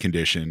human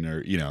condition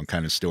or,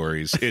 kind of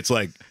stories. It's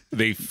like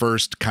they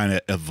first kind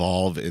of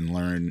evolve and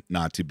learn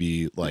not to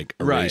be like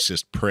a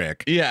racist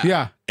prick. Yeah.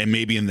 Yeah. And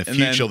maybe in the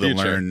future they'll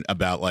learn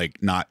about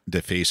like not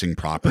defacing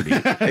property.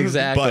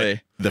 Exactly.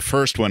 But the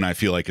first one I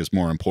feel like is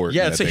more important.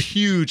 Yeah, it's a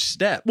huge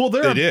step. Well,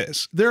 it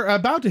is. They're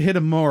about to hit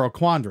a moral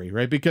quandary,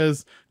 right?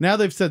 Because now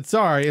they've said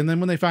sorry, and then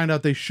when they find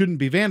out they shouldn't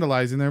be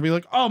vandalizing, they'll be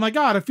like, "Oh my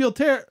god, I feel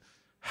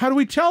How do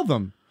we tell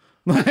them?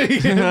 Like,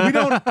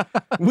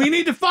 we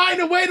need to find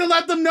a way to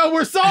let them know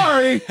we're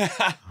sorry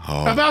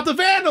about the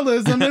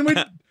vandalism, and we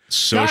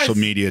social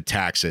media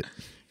tax it.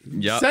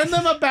 Yep. Send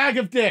them a bag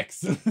of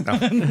dicks.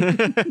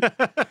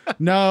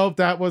 No,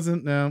 that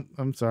wasn't. No,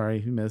 I'm sorry,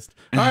 you missed.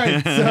 All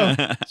right, so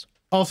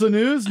also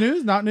news,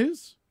 not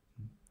news.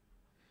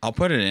 I'll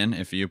put it in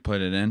if you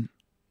put it in.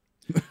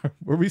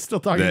 Were we still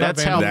talking about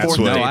that's how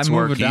vandalism? fourth No, dates I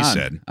work. moved He on.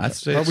 said.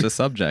 That's the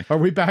subject. Are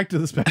we back to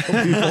the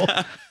special people?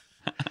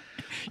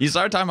 You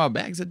start talking about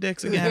bags of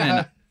dicks again.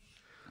 Yeah.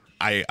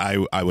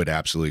 I would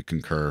absolutely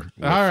concur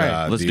with All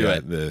right. Let's do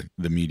it.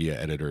 The media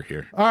editor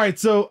here. All right,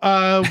 so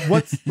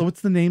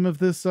what's the name of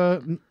this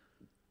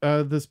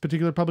this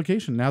particular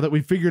publication? Now that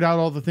we've figured out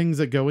all the things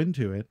that go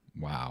into it,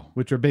 Wow.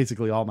 which are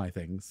basically all my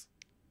things.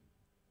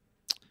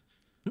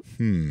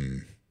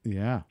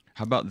 Yeah.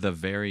 How about the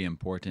very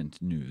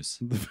important news?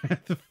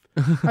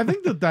 I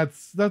think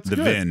that's The good.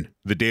 VIN,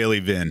 the Daily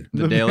VIN.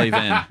 The Daily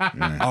Vin.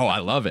 Oh, I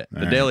love it.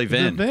 The Daily The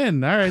Vin.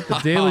 VIN. All right, the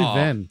Daily Oh,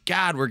 VIN.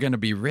 God, we're going to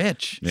be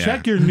rich. Yeah.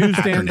 Check your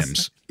newsstands.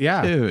 Acronyms.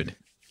 Yeah. Dude.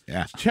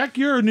 Yeah. Check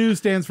your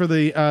newsstands for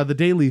the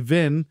Daily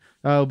VIN.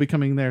 Will be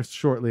coming there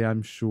shortly,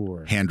 I'm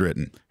sure.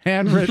 Handwritten.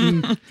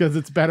 Handwritten because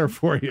it's better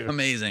for you.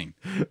 Amazing.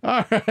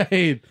 All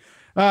right.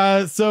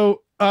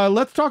 So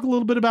let's talk a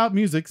little bit about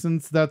music,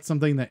 since that's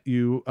something that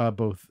you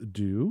both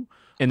do.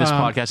 And this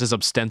podcast is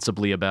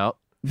ostensibly about.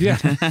 Yeah.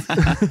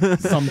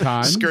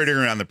 Sometimes. Skirting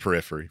around the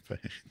periphery.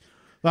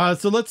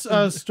 So let's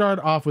start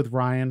off with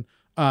Ryan.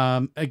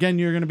 Again,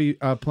 you're going to be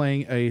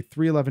playing a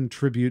 311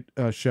 tribute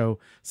show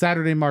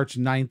Saturday, March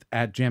 9th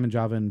at Jam and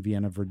Java in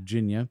Vienna,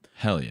 Virginia.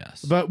 Hell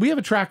yes. But we have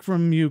a track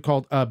from you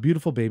called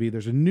Beautiful Baby.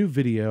 There's a new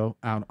video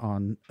out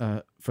on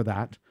for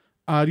that.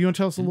 Do you want to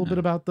tell us a little bit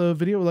about the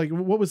video? Like,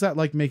 what was that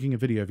like making a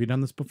video? Have you done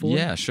this before?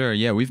 Yeah, sure.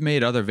 Yeah, we've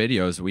made other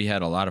videos. We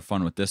had a lot of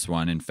fun with this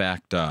one. In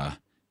fact, it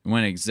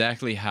went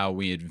exactly how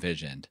we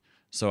envisioned.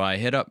 So I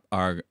hit up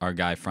our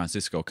guy,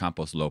 Francisco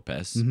Campos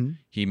Lopez. Mm-hmm.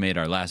 He made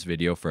our last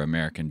video for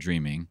American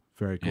Dreaming.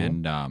 Very cool.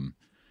 And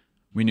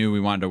we knew we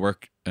wanted to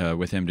work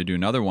with him to do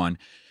another one.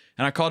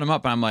 And I called him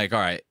up and I'm like,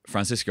 all right,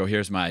 Francisco,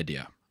 here's my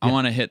idea. I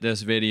want to hit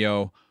this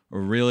video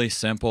really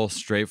simple,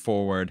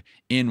 straightforward,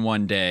 in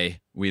one day.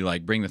 We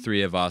like bring the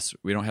three of us.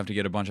 We don't have to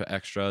get a bunch of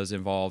extras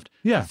involved.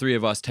 Yeah. The three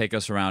of us take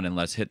us around and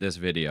let's hit this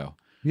video.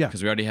 Yeah.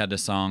 Because we already had the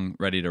song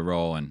ready to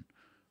roll and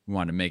we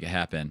wanted to make it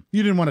happen.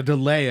 You didn't want to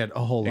delay it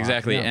a whole lot.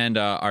 Exactly. Yeah. And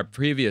our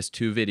previous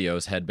two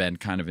videos had been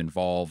kind of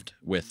involved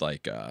with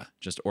like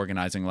just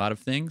organizing a lot of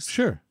things.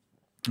 Sure.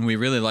 And we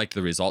really liked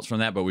the results from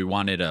that, but we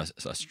wanted a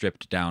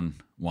stripped down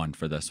one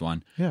for this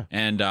one. Yeah.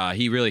 And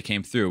he really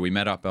came through. We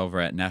met up over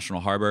at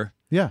National Harbor.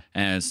 Yeah.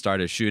 And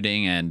started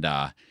shooting, and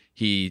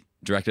he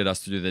directed us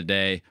through the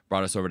day,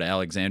 brought us over to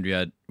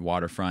Alexandria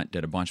waterfront,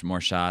 did a bunch more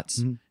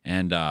shots,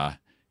 and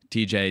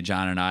TJ,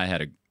 John, and I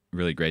had a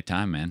really great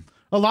time, man.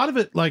 A lot of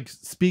it like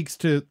speaks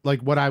to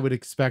like what I would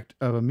expect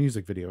of a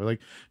music video, like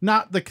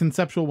not the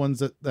conceptual ones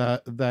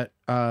that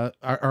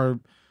are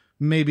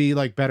maybe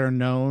like better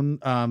known,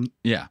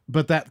 Yeah.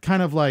 but that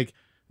kind of like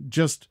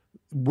just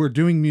we're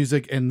doing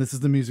music and this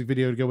is the music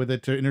video to go with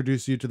it to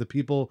introduce you to the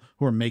people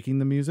who are making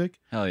the music.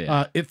 Hell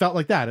yeah. It felt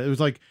like that. It was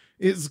like,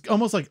 it's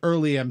almost like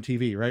early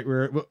MTV, right?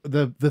 Where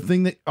the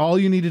thing that all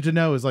you needed to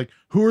know is like,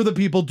 who are the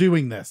people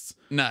doing this?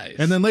 Nice.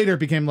 And then later it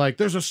became like,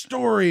 there's a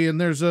story and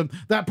there's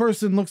that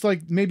person looks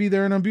like maybe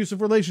they're in an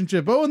abusive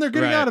relationship. Oh, and they're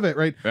getting out of it,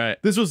 right? Right.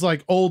 This was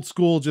like old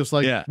school, just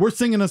like, we're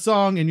singing a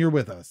song and you're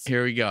with us.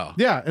 Here we go.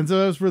 Yeah. And so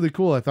that was really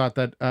cool. I thought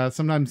that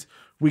sometimes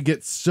we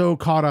get so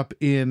caught up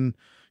in,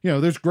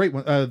 there's great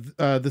one.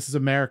 This Is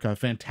America,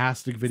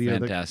 fantastic video.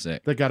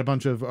 Fantastic. That got a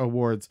bunch of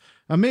awards.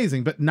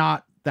 Amazing, but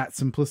not that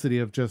simplicity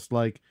of just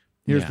like,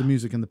 here's the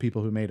music and the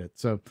people who made it.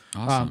 So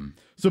awesome.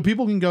 So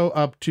people can go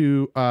up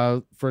to,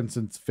 for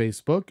instance,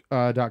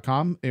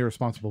 Facebook.com,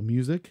 Irresponsible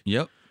Music.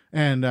 Yep.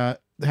 And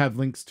have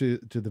links to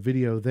the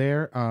video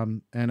there.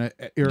 And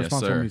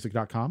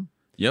irresponsiblemusic.com.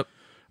 Yep.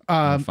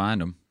 I'll find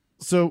them.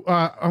 So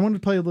I wanted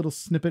to play a little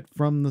snippet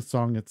from the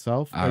song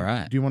itself. All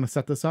right. Do you want to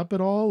set this up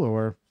at all,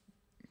 or?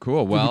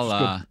 Cool. Well, just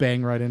go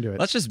bang right into it.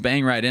 Let's just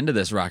bang right into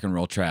this rock and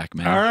roll track,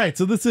 man. All right.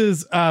 So this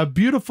is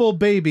Beautiful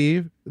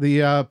Baby,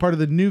 the part of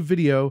the new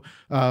video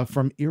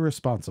from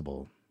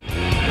Irresponsible. The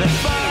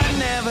fun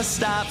never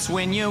stops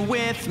when you're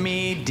with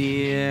me,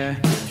 dear.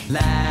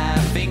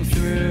 Laughing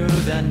through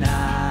the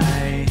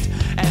night.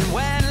 And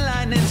when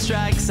lightning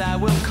strikes, I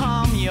will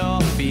calm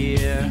your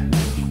fear.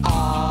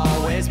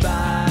 Always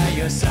by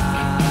your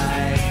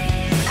side.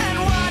 And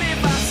what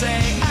if I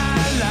say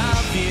I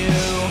love you?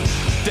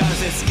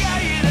 Does it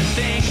scare you to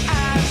think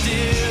I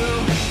do?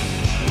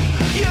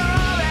 You're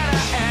all that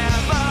I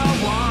ever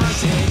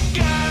wanted,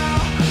 girl.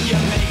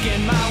 You're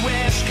making my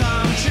wish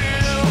come true.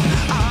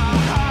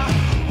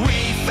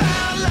 We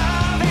found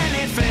love and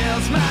it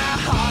fills my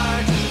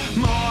heart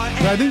more.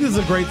 I think this is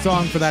a great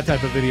song for that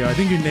type of video. I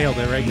think you nailed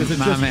it, right? Because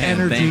it's just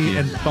energy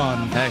and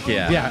fun. Heck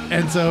yeah. Yeah,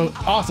 and so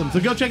awesome.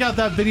 So go check out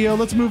that video.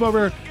 Let's move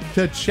over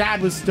to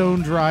Chad with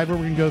Stone Driver.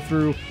 We're going to go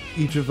through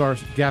each of our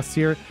guests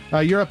here.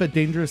 You're up at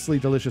Dangerously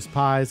Delicious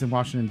Pies in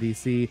Washington,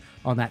 D.C.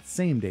 on that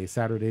same day,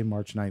 Saturday,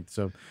 March 9th.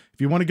 So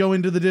if you want to go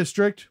into the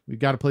district, we've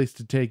got a place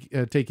to take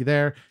you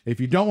there. If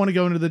you don't want to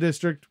go into the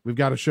district, we've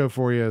got a show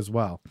for you as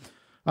well.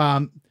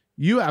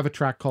 You have a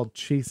track called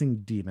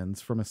Chasing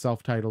Demons from a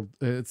self-titled,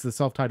 it's the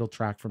self-titled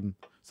track from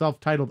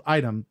self-titled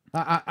item,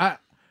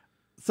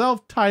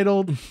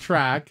 self-titled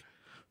track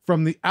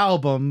from the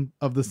album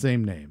of the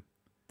same name.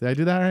 Did I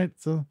do that right?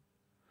 So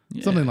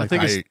something like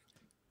that.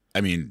 I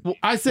mean,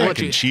 I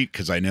can cheat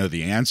because I know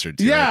the answer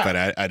to it, but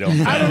I don't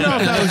know. I don't know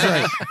if that was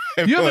right.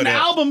 You have an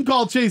album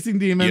called Chasing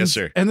Demons. Yes,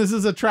 sir. And this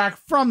is a track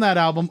from that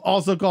album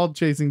also called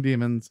Chasing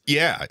Demons.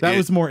 Yeah. That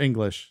was more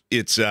English.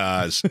 It's,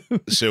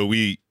 so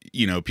we,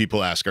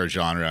 people ask our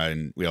genre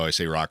and we always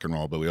say rock and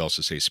roll, but we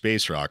also say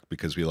space rock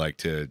because we like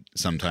to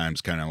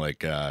sometimes kind of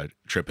like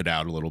trip it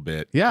out a little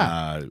bit.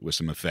 Yeah. With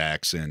some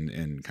effects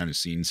and kind of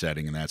scene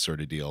setting and that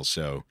sort of deal.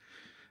 So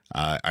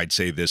I'd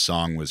say this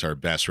song was our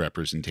best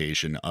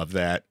representation of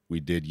that. We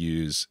did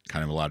use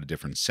kind of a lot of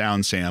different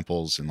sound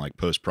samples and like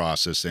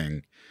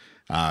post-processing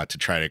to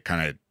try to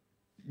kind of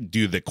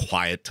do the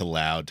quiet to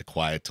loud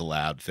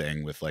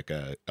thing with like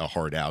a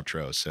hard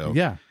outro. So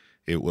yeah,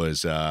 it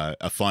was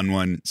a fun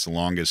one. It's the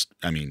longest,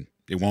 I mean,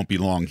 it won't be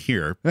long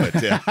here, but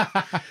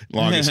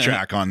longest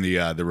track on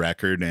the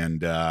record.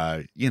 And,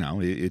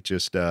 it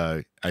just,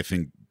 I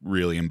think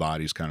really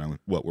embodies kind of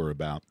what we're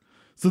about.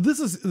 So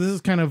this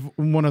is kind of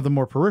one of the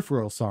more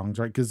peripheral songs,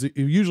 right? Because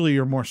usually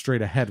you're more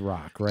straight ahead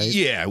rock, right?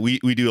 Yeah, we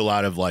do a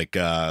lot of like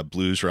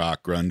blues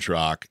rock, grunge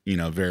rock,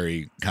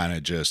 very kind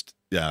of just,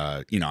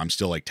 I'm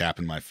still like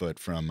tapping my foot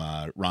from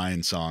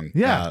Ryan's song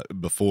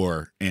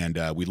before. And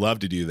we love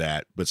to do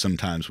that. But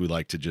sometimes we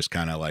like to just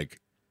kind of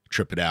like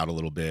trip it out a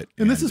little bit.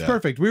 And this is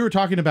perfect. We were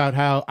talking about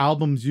how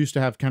albums used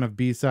to have kind of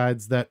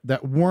B-sides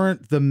that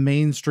weren't the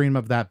mainstream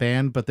of that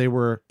band, but they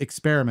were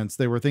experiments.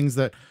 They were things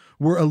that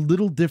were a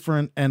little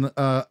different and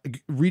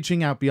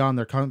reaching out beyond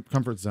their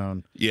comfort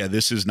zone. Yeah,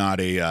 this is not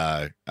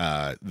the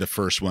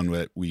first one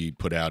that we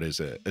put out as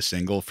a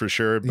single for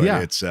sure, but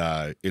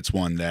it's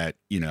one that,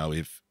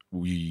 if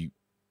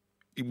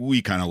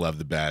we kind of love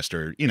the best,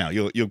 or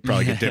you'll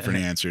probably get different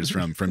answers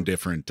from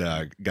different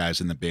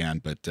guys in the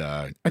band, but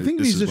I think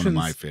this is one of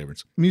my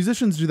favorites.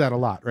 Musicians do that a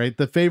lot, right?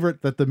 The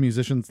favorite that the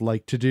musicians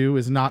like to do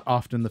is not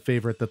often the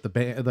favorite that the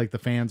band, like the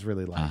fans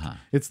really like.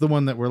 It's the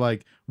one that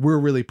we're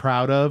really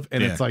proud of,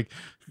 and it's like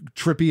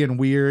trippy and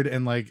weird,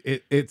 and like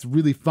it's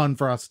really fun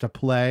for us to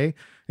play.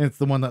 And it's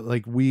the one that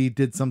like we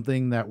did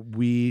something that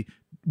we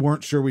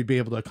weren't sure we'd be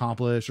able to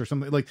accomplish or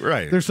something, like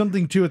there's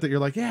something to it that you're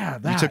like, you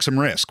took some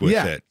risk with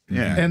it.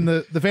 Yeah. And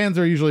the fans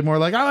are usually more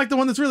like, I like the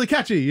one that's really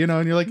catchy,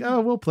 and you're like, oh,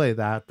 we'll play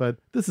that, but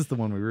this is the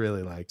one we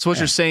really like. So what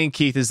you're saying,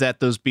 Keith, is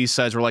that those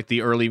B-sides were like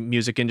the early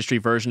music industry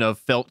version of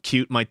felt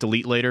cute might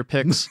delete later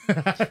picks?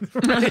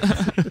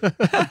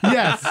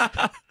 Yes.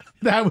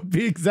 That would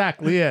be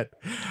exactly it.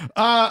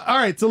 All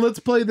right, so let's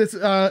play this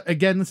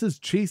again. This is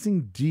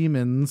Chasing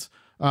Demons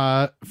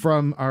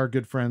from our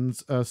good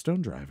friends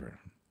Stone Driver.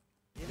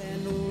 I've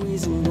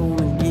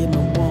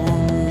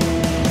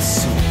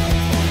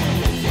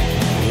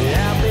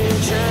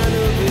been trying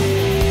to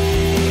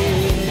be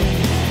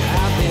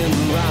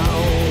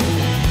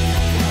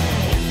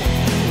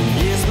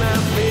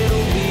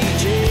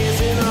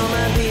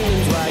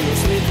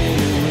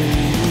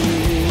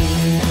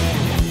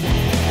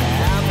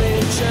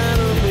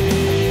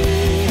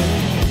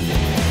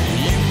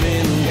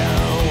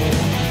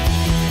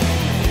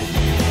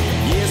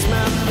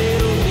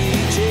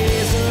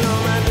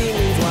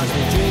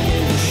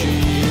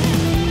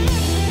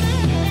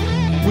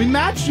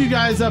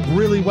guys up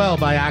really well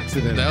by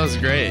accident. That was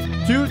great.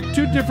 Two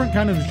different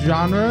kind of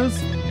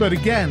genres, but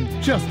again,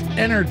 just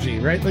energy,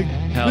 right? Like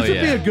Hell this would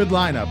be yeah. a good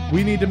lineup.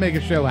 We need to make a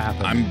show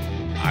happen.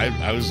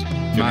 I was My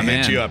gonna hit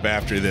man. you up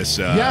after this.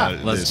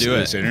 Let's do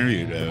it. This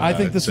interview. To, I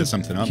think this set is-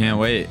 something up. Can't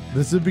wait.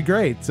 This would be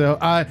great. So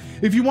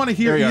if you want to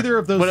hear There we either are.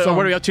 of those What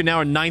songs, are we up to now?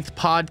 Our 9th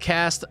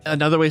podcast,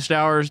 Another Wasted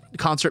Hour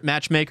concert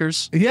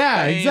matchmakers.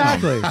 yeah, Damn.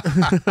 exactly.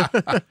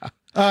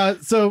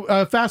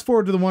 So fast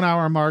forward to the 1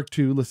 hour mark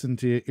to listen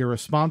to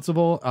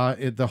Irresponsible,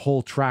 the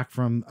whole track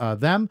from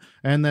them,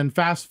 and then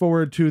fast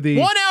forward to the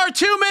 1 hour,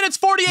 2 minutes,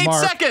 48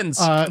 mark, seconds.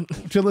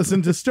 to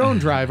listen to Stone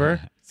Driver.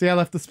 See, I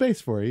left the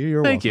space for you.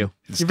 You're Thank you.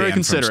 It's You're very Dan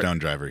from considerate. Stone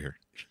Driver here.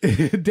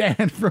 welcome.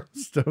 Dan from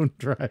Stone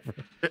Driver.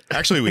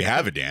 Actually, we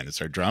have a Dan.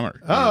 It's our drummer.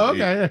 Oh, okay.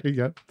 There you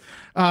go.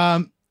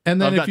 And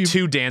then I've if got you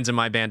 2 Dans in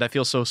my band. I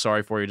feel so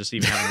sorry for you just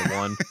even having the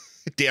one.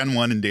 Dan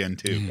 1 and Dan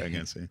 2, I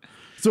guess.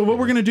 So what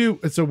we're gonna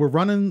do? So we're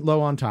running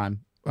low on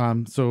time.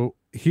 So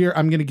here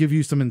I'm gonna give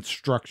you some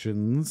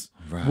instructions.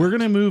 Right. We're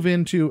gonna move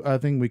into a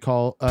thing we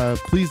call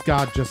 "Please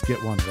God, Just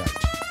Get One Right."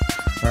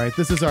 All right,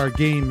 this is our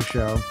game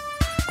show.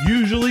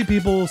 Usually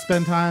people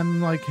spend time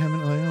like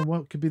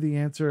what could be the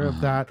answer of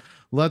that?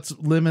 Let's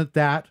limit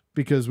that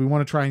because we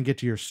want to try and get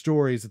to your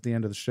stories at the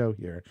end of the show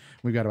here.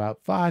 We've got about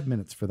 5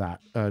 minutes for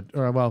that.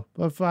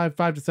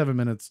 Five to 7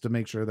 minutes to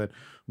make sure that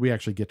we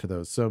actually get to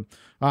those. So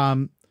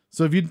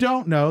so if you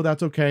don't know,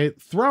 that's okay.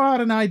 Throw out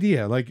an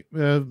idea. Like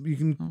you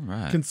can All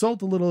right.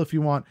 consult a little if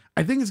you want.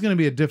 I think it's going to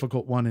be a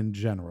difficult one in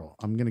general.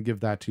 I'm going to give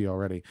that to you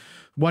already.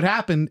 What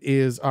happened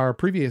is our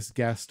previous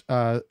guest,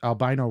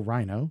 Albino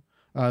Rhino,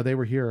 they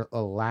were here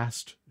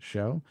last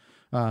show.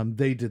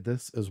 They did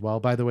this as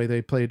well. By the way,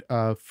 they played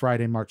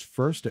Friday, March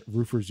 1st at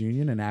Roofers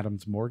Union in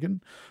Adams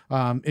Morgan.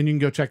 And you can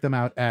go check them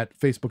out at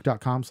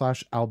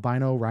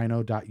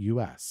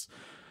facebook.com/albinorhino.us.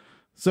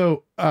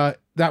 So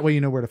that way you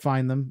know where to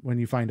find them when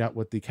you find out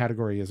what the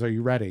category is. Are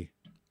you ready?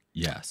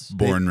 Yes.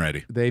 Born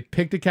ready. They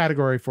picked a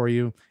category for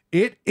you.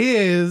 It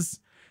is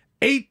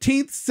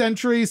 18th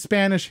century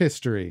Spanish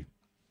history.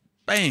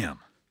 Bam.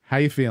 How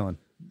you feeling?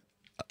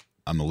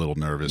 I'm a little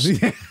nervous.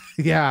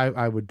 Yeah,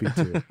 I would be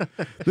too.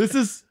 This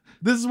is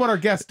what our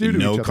guests do to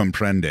No each other.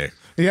 comprende.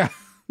 Yeah.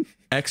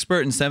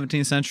 Expert in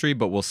 17th century,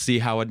 but we'll see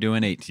how I do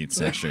in 18th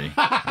century.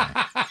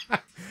 My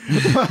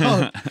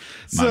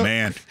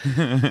man.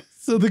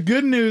 So the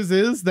good news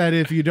is that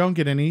if you don't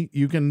get any,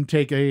 you can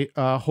take a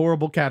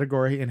horrible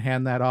category and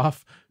hand that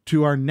off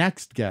to our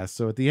next guest.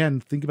 So at the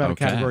end, think about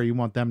Okay. a category you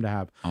want them to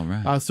have. All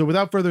right. So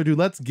without further ado,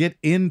 let's get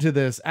into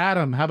this.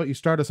 Adam, how about you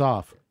start us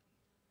off?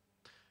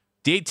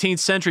 The 18th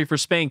century for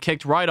Spain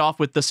kicked right off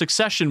with the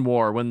Succession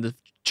War when the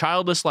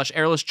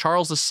childless/heirless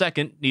Charles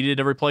II needed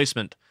a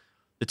replacement.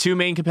 The 2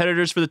 main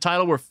competitors for the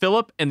title were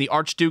Philip and the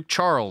Archduke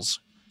Charles.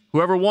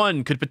 Whoever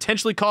won could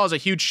potentially cause a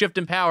huge shift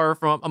in power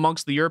from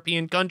amongst the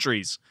European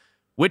countries.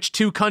 Which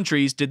 2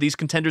 countries did these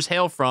contenders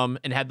hail from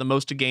and had the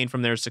most to gain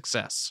from their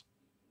success?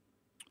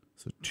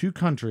 So 2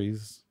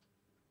 countries,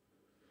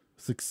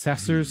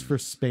 successors for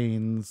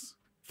Spain's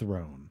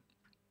throne.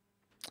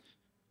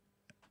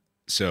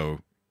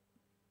 So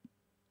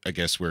I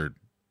guess we're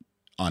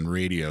on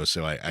radio,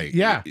 so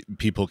Yeah.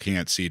 people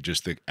can't see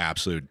just the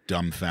absolute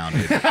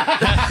dumbfounded,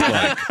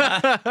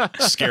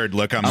 like, scared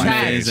look on my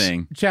face.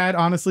 Amazing. Chad,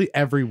 honestly,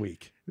 every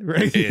week,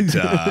 right? It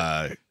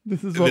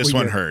this is what this we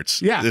one do.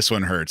 hurts. Yeah. This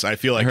one hurts. I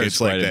feel like Hurts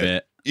it's like quite a that.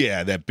 bit.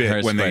 Yeah, that bit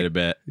Hurts when quite they a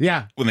bit.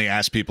 Yeah. when they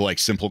ask people like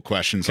simple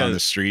questions on the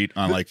 'Cause- street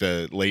on like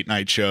the late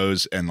night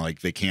shows and like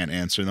they can't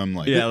answer them.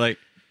 Like Yeah, like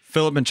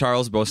Philip and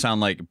Charles both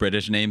sound like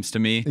British names to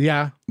me.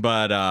 Yeah.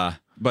 But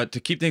to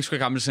keep things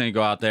quick, I'm just going to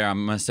go out there.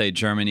 I'm going to say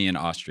Germany and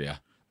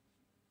Austria.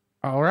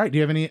 All right. Do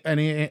you have any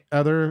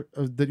other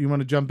that you want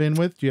to jump in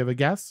with? Do you have a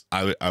guess?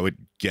 I would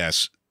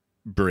guess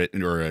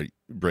Britain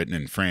Britain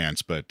and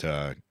France, but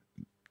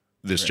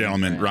this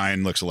gentleman France.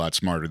 Ryan looks a lot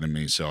smarter than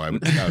me, so I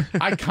would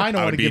I kind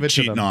of I want would to be give it to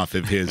cheating them. off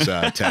of his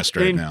test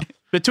right now.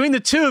 Between the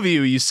 2 of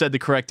you, you said the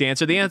correct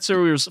answer. The answer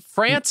was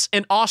France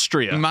and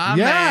Austria. My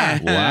Yeah.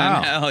 man.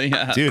 Wow. Hell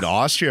yeah. Dude,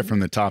 Austria from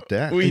the top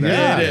deck. We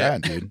Yeah. did it. Yeah,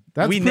 dude.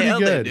 That's We pretty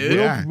nailed it, good. dude.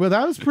 Yeah. Well,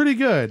 that was pretty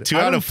good. 2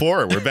 out of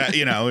 4. We're back.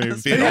 You know,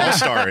 we'd be an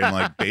all-star in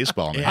like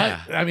baseball, man. Yeah.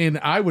 I mean,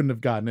 I wouldn't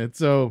have gotten it.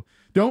 So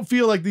don't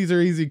feel like these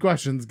are easy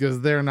questions because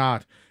they're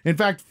not. In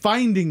fact,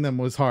 finding them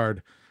was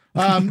hard.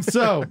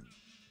 So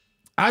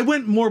I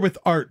went more with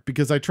art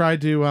because I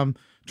tried to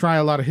try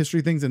a lot of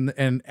history things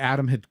and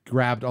Adam had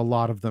grabbed a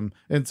lot of them.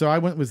 And so I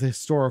went with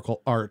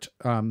historical art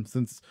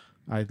since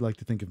I'd like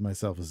to think of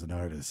myself as an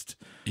artist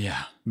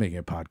Yeah. making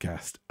a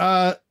podcast.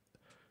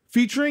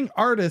 Featuring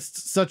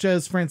artists such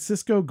as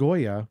Francisco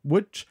Goya,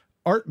 which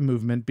art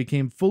movement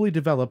became fully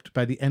developed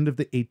by the end of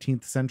the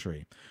 18th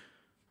century.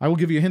 I will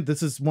give you a hint.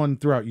 This is one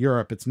throughout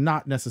Europe. It's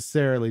not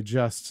necessarily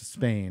just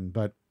Spain,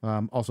 but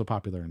also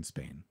popular in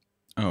Spain.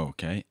 Oh,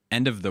 okay.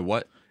 End of the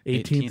what?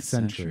 18th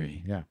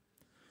century. Yeah.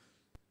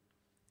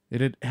 It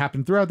had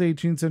happened throughout the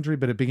 18th century,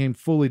 but it became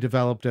fully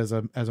developed as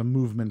a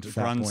movement at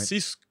that point.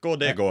 Francisco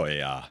de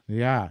Goya.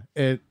 Yeah.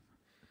 A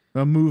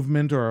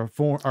movement or a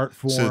art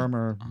form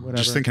or whatever.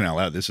 Just thinking out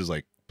loud, this is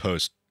like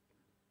post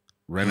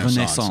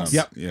Renaissance.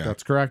 Yep, Yeah.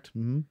 that's correct.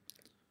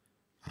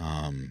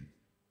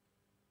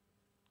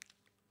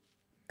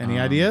 Any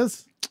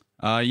ideas?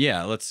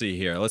 Yeah, let's see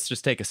here. Let's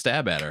just take a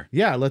stab at her.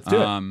 Yeah, let's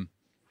do it.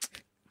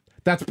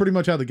 That's pretty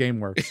much how the game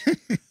works.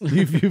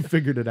 You've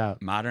figured it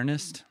out.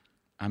 Modernist?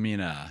 I mean,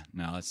 no,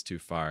 that's too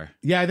far.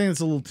 Yeah, I think it's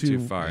a little too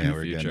far Yeah, in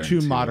we're the getting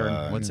future. too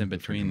modern. What's in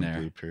between freaking there?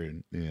 blue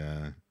period.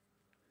 Yeah.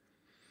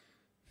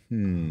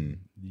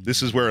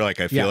 This is where like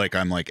I feel like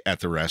I'm like at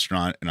the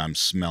restaurant and I'm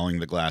smelling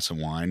the glass of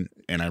wine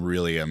and I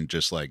really am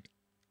just like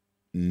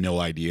no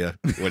idea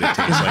what it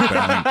tastes like, but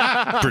I'm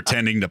like,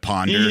 pretending to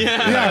ponder.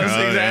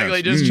 Yeah,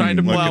 exactly. Just trying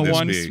to pull what out could this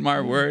one be?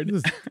 smart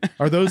word.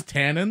 Are those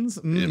tannins?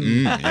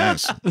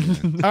 Yes.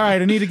 All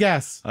right, I need a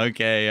guess.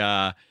 Okay,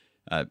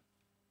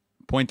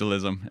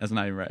 pointillism. That's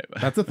not even right.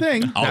 That's a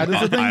thing. That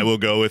is a thing. I will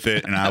go with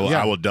it and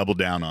I will double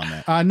down on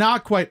that.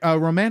 Not quite.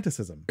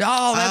 Romanticism.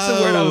 Oh, that's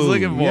the word I was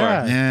looking for.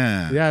 Yeah.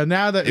 Yeah. Yeah.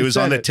 Now that It you was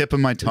said on the it. tip of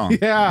my tongue.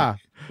 Yeah.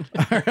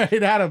 All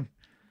right, Adam.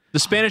 The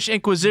Spanish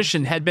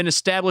Inquisition had been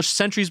established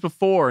centuries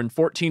before in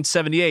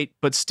 1478,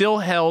 but still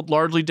held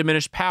largely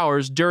diminished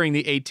powers during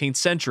the 18th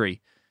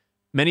century.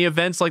 Many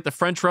events like the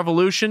French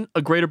Revolution,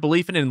 a greater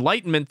belief in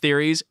Enlightenment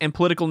theories, and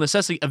political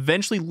necessity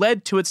eventually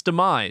led to its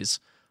demise.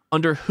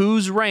 Under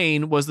whose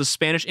reign was the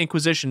Spanish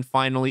Inquisition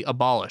finally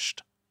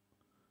abolished?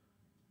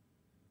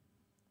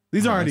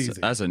 These aren't That's-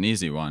 easy. That's an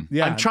easy one.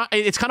 Yeah. I'm trying.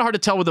 It's kind of hard to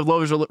tell with the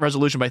low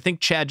resolution, but I think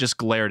Chad just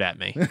glared at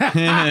me. It's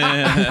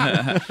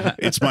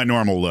my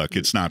normal look.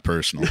 It's not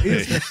personal.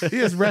 He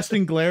has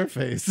resting glare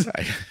face.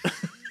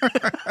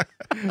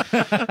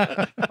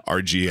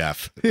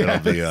 RGF.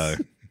 That'll be All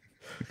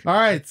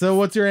right. So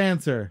what's your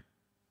answer?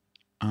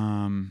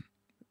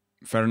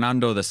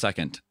 Fernando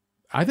II.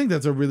 I think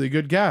that's a really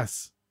good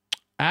guess.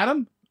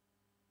 Adam?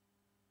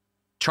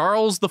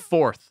 Charles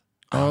IV.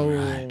 Oh,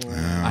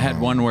 I had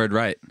one word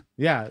right.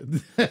 yeah.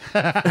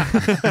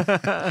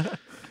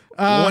 1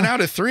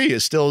 out of 3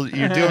 is still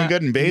you're doing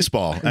good in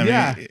baseball. I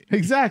Yeah, mean,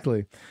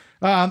 exactly.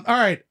 All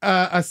right.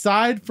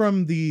 Aside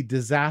from the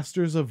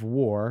disasters of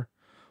war,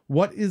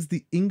 what is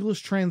the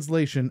English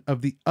translation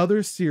of the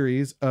other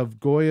series of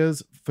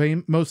Goya's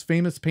most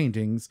famous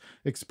paintings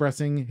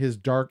expressing his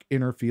dark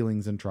inner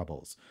feelings and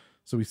troubles?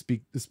 So we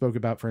spoke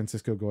about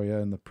Francisco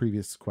Goya in the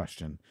previous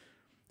question.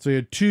 So you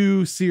had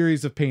 2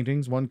 series of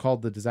paintings, one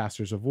called The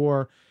Disasters of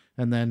War,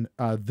 and then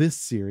this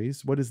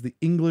series. What is the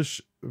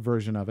English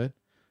version of it?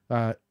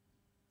 And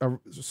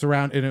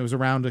it was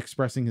around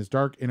expressing his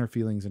dark inner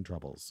feelings and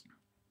troubles.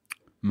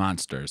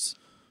 Monsters.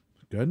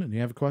 Good. And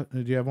you have do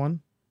you have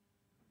one?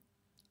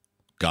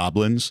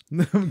 goblins.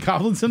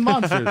 Goblins and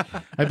Monsters.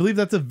 I believe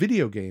that's a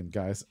video game,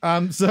 guys.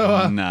 Nice.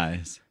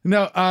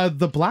 No,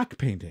 the black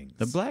paintings.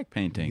 The black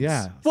paintings.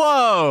 Yeah.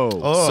 Whoa.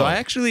 Oh, So I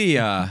actually,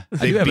 I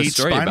do have a beat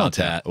story Spinal about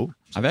Tap. that. Oh.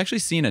 I've actually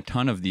seen a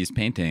ton of these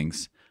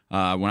paintings. When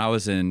I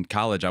was in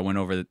college, I went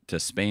over to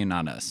Spain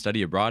on a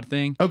study abroad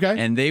thing. Okay.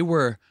 And they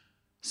were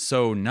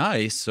so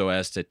nice so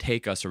as to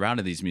take us around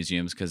to these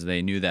museums because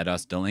they knew that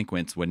us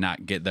delinquents would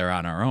not get there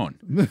on our own.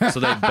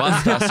 So they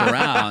bust us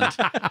around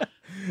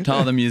to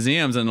all the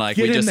museums and like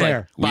Get we in just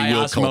there. like by We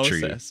will culture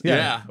you. osmosis.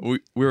 Yeah. Yeah.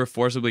 We were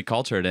forcibly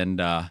cultured and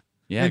yeah,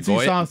 And so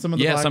you saw some of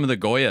the black- some of the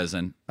Goyas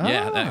and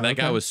yeah, Ah, that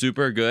guy okay. was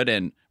super good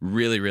and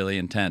really, really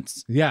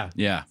intense. Yeah.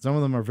 Yeah. Some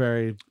of them are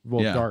very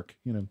Yeah. dark,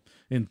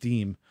 in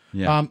theme.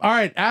 Yeah. All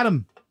right,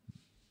 Adam.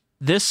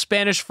 This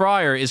Spanish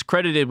friar is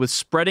credited with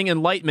spreading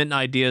Enlightenment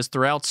ideas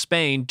throughout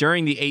Spain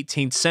during the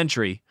 18th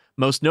century,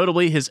 most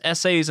notably his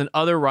essays and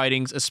other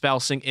writings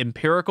espousing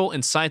empirical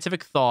and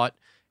scientific thought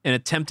and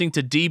attempting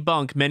to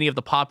debunk many of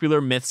the popular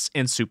myths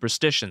and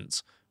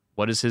superstitions.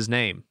 What is his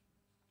name?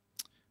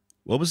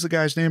 What was the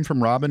guy's name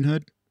from Robin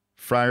Hood?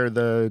 Friar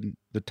the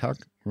Tuck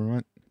or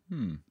what?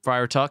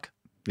 Friar Tuck?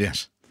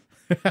 Yes.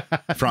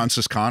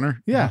 Francis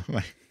Connor. Yeah.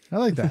 I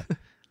like that.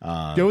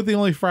 Go with the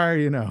only friar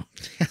you know.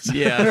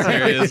 Yeah,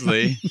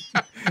 seriously.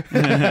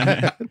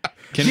 Can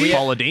we?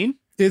 Paula Dean?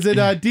 Is it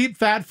a deep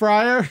fat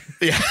friar?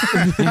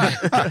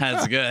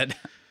 That's good.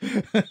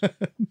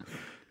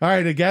 All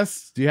right, a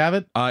guess. Do you have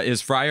it?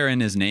 Is Friar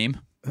in his name?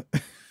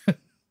 I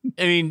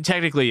mean,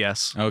 technically,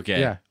 yes. Okay.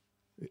 Yeah.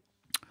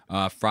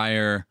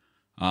 Friar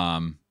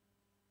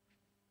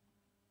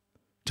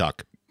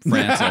Tuck.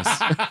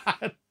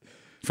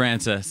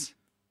 Francis.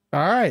 All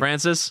right.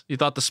 Francis? You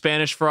thought the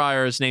Spanish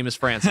friar's name is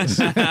Francis.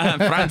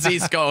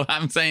 Francisco.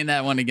 I'm saying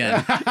that one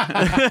again.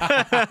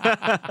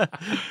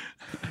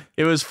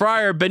 It was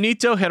Friar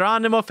Benito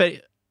Geronimo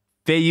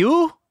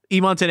Feijóo y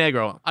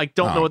Montenegro. I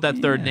don't know what that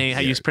third name, how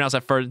you pronounce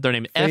that third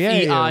name.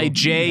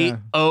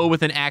 Feijo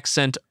with an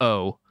accent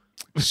O.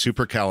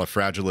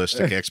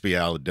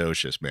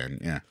 Supercalifragilisticexpialidocious, man.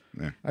 Yeah.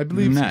 I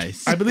believe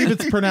Nice. I believe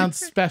it's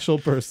pronounced special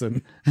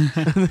person.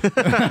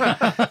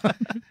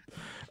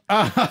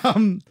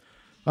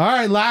 All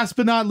right, last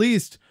but not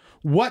least,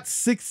 what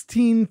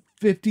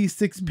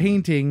 1656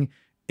 painting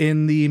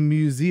in the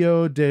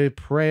Museo de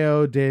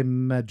Prado de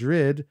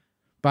Madrid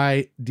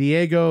by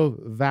Diego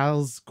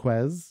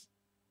Velázquez?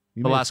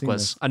 You may have seen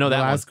this. I know that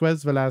one.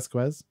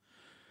 Velázquez,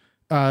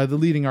 the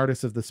leading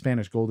artist of the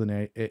Spanish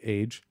Golden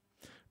Age,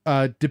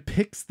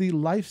 depicts the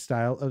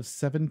lifestyle of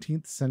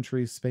 17th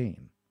century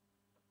Spain.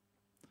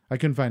 I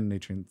couldn't find an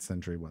 18th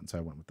century one, so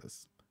I went with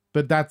this.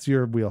 But that's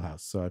your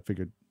wheelhouse, so I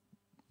figured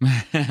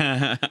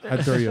I'd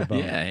throw you a bone.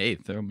 Yeah, hey,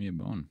 throw me a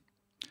bone.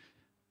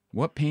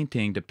 What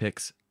painting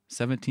depicts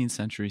 17th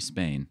century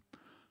Spain?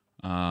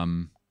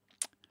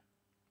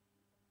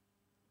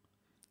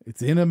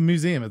 It's in a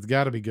museum. It's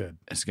got to be good.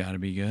 It's got to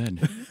be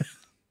good.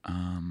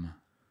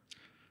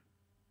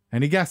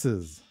 Any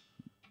guesses?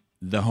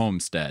 The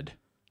Homestead.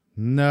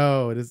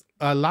 No, it is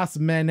Las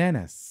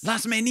Meninas.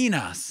 Las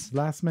Meninas.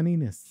 Las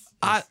Meninas.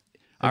 All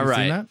you seen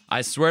right. that?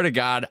 I swear to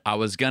God, I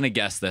was going to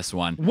guess this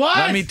one. What?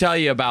 Let me tell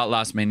you about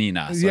Las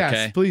Meninas, Yes,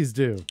 okay? please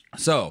do.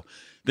 So,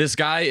 this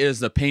guy is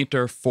the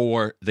painter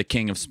for the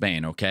King of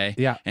Spain, okay?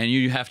 Yeah. And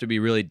you have to be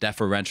really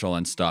deferential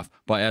and stuff.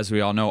 But as we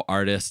all know,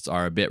 artists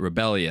are a bit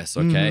rebellious,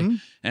 okay? Mm-hmm.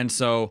 And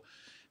so,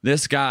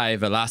 this guy,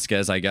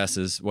 Velasquez, I guess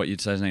is what you'd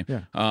say his name.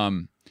 Yeah.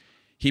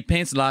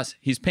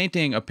 He's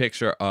painting a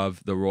picture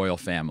of the royal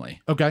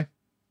family. Okay.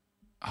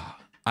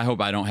 I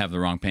hope I don't have the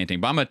wrong painting,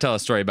 but I'm going to tell a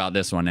story about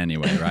this one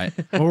anyway, right?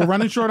 Well, we're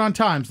running short on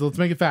time, so let's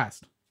make it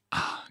fast.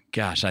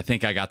 Gosh, I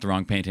think I got the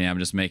wrong painting. I'm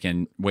just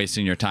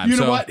wasting your time. You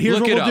know what? Here's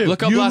look what it we'll up. do.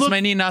 Look up You Las look-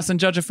 Meninas and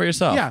judge it for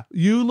yourself. Yeah,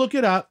 you look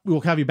it up. We'll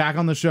have you back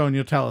on the show, and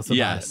you'll tell us about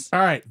Yes. it.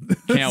 All right.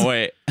 Can't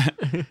wait.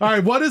 All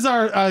right. What is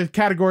our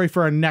category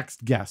for our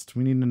next guest?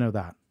 We need to know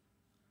that.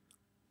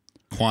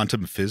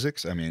 Quantum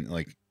physics. I mean,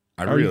 like,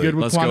 I Are you really. good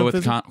with Let's quantum go with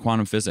physics?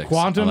 quantum physics.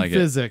 Quantum I like it.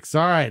 physics.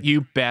 All right.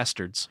 You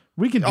bastards.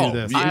 We can do Oh,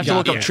 this. yeah. I have to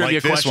look up yeah. trivia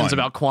Like this questions one.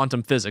 about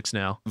quantum physics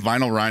now.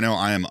 Vinyl Rhino,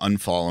 I am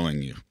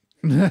unfollowing you.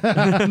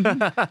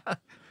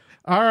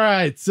 All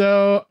right.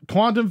 So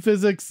quantum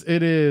physics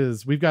it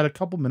is. We've got a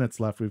couple minutes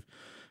left. We've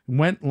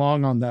went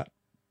long on that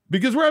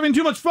because we're having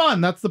too much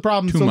fun. That's the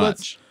problem. Too so much.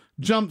 let's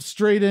jump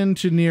straight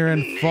into near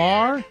and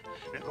far.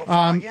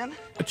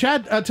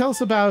 Chad, tell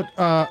us about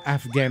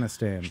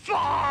Afghanistan.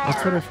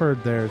 That's what I've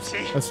heard. There's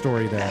a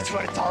story there. That's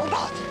what it's all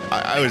about.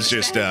 I was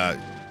just.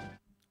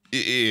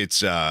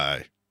 It's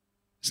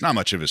not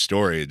much of a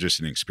story, just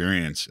an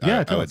experience.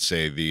 Yeah, I tell would us.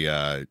 say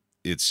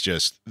it's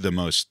just the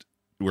most.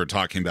 We're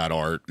talking about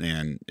art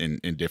and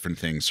different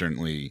things,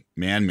 certainly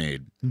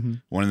man-made. Mm-hmm.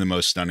 One of the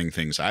most stunning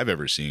things I've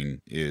ever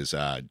seen is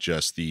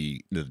just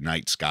the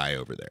night sky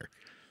over there.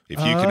 If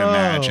you can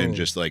imagine Oh.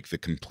 just like the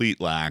complete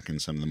lack in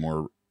some of the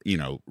more,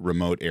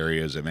 remote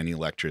areas of any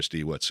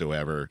electricity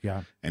whatsoever,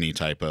 Yeah. any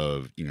type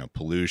of,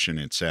 pollution,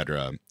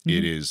 etc. Mm-hmm.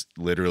 It is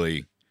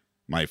literally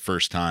my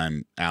first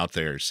time out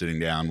there sitting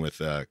down with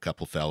a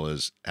couple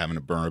fellas, having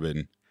a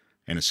bourbon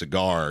and a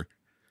cigar,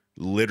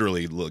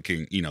 literally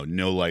looking,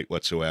 no light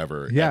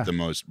whatsoever Yeah. at the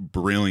most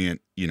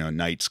brilliant,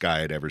 night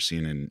sky I'd ever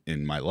seen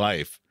in my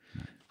life.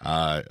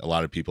 A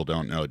lot of people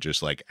don't know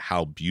just like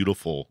how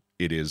beautiful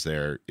it is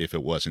there if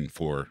it wasn't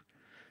for.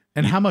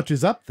 And how much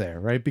is up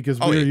there, right? Because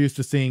Oh, we're yeah. used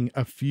to seeing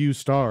a few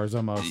stars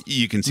almost.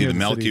 You can see near the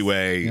Milky cities.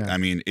 Way. Yeah. I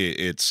mean,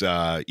 it's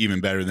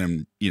even better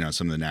than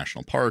some of the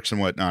national parks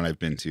and whatnot I've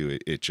been to.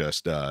 It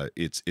just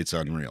it's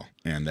unreal,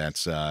 and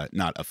that's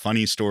not a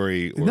funny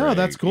story. Or No,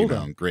 that's cool,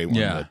 though. Great one.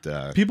 Yeah.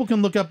 But, People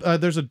can look up.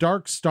 There's a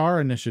Dark Star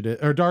initiative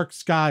or Dark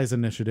Skies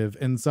initiative,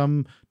 and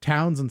some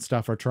towns and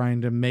stuff are trying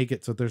to make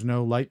it so there's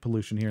no light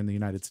pollution here in the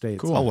United States.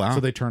 Cool. Oh, wow. So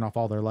they turn off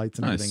all their lights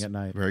and Nice. everything at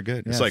night. very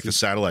good. Yeah, It's like so- the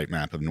satellite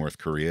map of North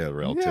Korea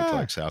relative Yeah. to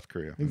like South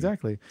Korea.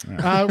 Exactly.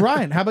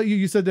 Ryan, how about you?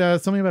 You said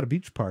something about a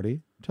beach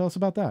party. Tell us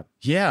about that.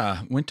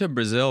 Yeah, went to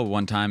Brazil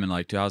one time in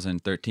like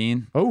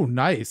 2013. Oh,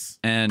 nice.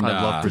 And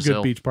I love It's a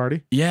Brazil. good beach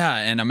party. yeah,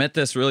 and I met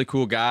this really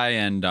cool guy,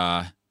 and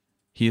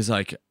he's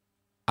like,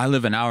 I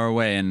live an hour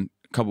away, and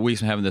a couple weeks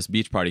from having this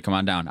beach party, come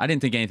on down. I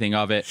didn't think anything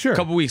of it. Sure. A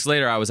couple weeks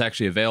later, I was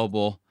actually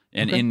available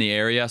and Okay. in the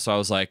area, so I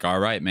was like, all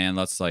right, man,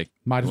 let's Might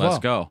as let's well.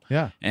 go.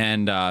 Yeah.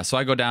 And so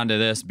I go down to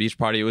this beach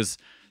party. It was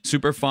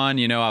super fun.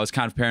 I was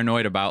kind of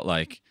paranoid about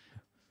like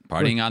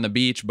partying on the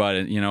beach, but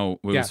it Yeah.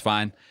 was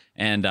fine.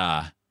 And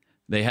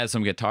they had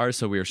some guitars,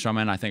 so we were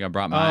strumming. I think I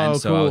brought mine, Oh,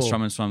 so I was cool.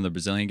 strumming some of the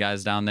Brazilian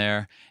guys down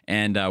there.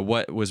 And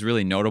what was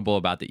really notable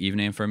about the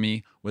evening for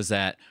me was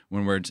that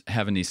when we're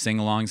having these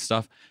sing-along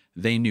stuff,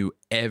 they knew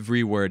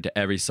every word to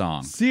every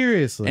song.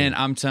 Seriously. And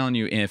I'm telling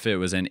you, if it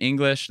was in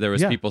English, there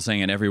was Yeah. people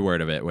singing every word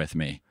of it with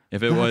me.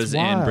 If it That's was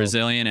in wild.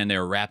 Brazilian and they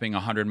were rapping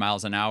 100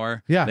 miles an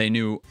hour, Yeah. they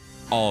knew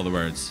all the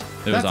words.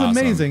 It was That's awesome.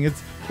 amazing.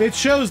 It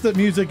shows that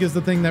music is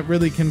the thing that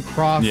really can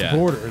cross Yeah.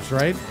 borders,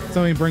 right?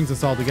 Something brings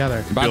us all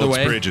together. By the Builds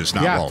way, bridges,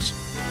 not Yeah. walls.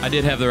 I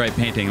did have the right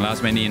painting,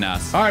 Las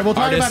Meninas. All right, we'll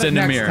talk Artist about it in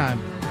the next mirror.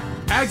 time.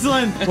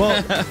 Excellent.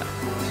 Well,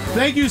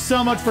 thank you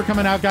so much for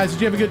coming out, guys.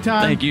 Did you have a good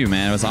time? Thank you,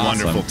 man. It was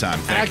awesome. Wonderful time.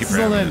 Thank you for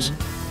having us.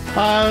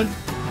 Excellent.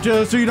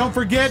 So you don't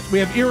forget, we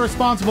have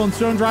Irresponsible and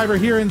Stone Driver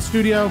here in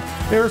studio.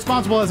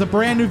 Irresponsible has a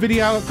brand new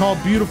video out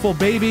called Beautiful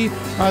Baby.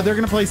 They're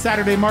going to play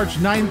Saturday, March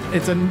 9th.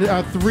 It's a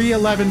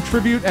 311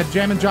 tribute at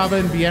Jam & Java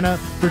in Vienna,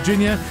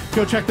 Virginia.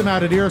 Go check them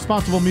out at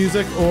Irresponsible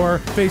Music or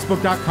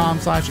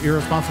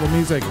Facebook.com/Irresponsible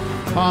Music.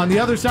 On the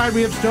other side,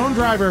 we have Stone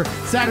Driver,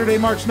 Saturday,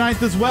 March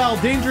 9th as well.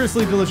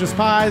 Dangerously Delicious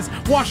Pies,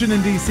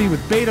 Washington, D.C.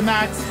 with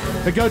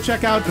Betamax. Go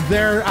check out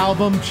their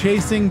album,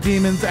 Chasing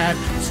Demons, at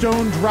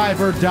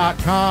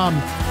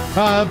stonedriver.com.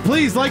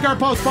 Please like our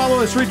post, follow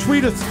us,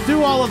 retweet us,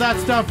 do all of that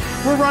stuff.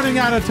 We're running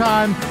out of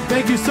time.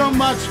 Thank you so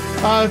much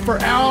for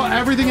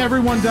everything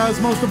everyone does.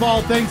 Most of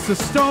all, thanks to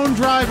Stone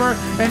Driver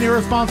and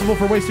Irresponsible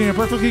for wasting a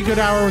perfectly good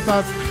hour with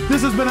us.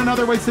 This has been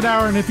another wasted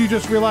hour, and if you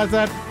just realized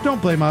that,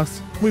 don't blame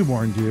us. We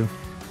warned you.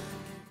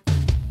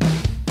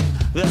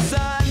 The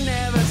sun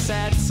never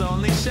sets,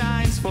 only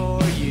shines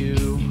for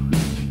you.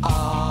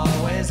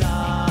 Always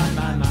on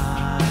my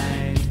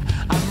mind.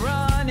 I'm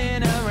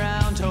running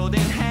around holding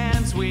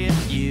hands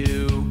with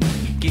you.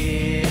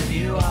 Give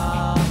you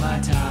all my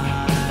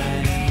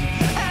time.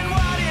 And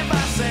what if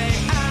I say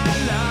I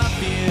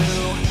love you?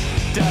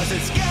 Does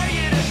it scare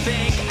you to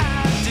think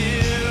I do?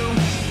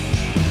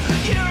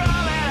 You're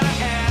all that I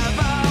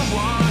ever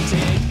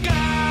wanted,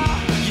 girl.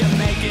 You're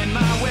making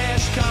my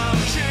wish come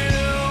true.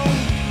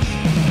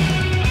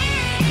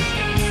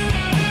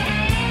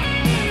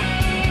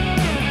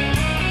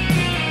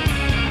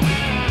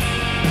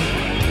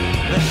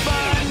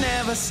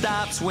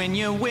 Stops when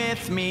you're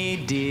with me,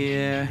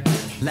 dear,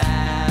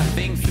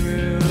 laughing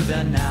through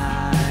the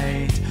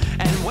night.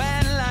 And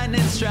when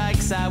lightning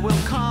strikes, I will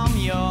calm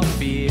your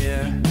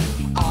fear,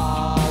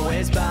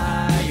 always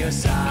by your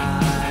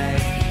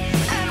side.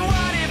 And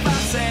what if I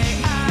say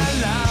I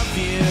love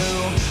you?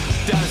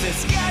 Does it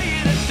scare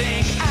you to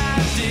think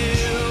I do?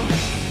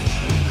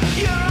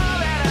 You're all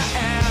that I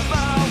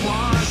ever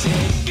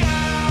wanted,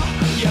 girl.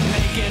 You're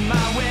making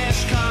my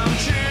wish come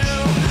true.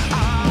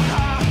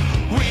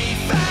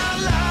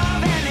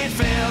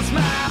 My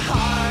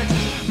heart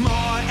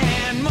more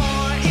and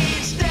more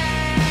each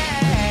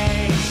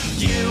day.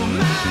 You,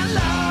 my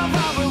love,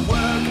 are a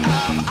work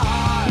of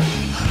art.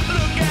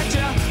 Look at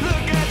you,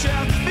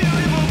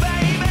 beautiful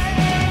baby.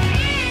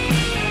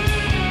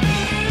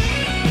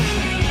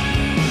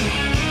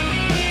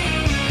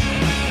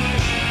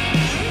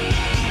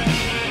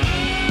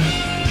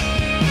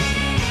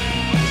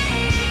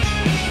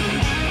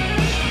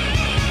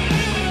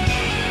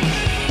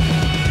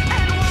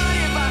 And what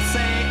if I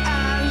say I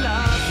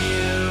love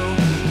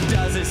you?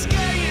 Does it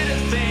scare you to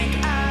think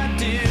I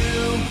do?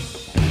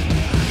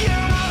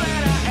 You're all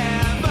that I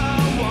ever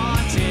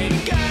wanted,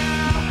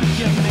 girl.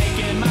 You're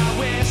making my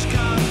wish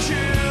come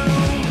true.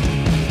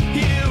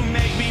 You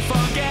make me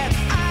forget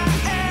I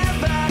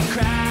ever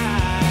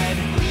cried.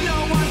 No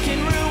one can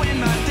ruin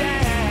my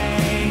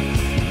day.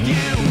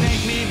 You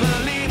make me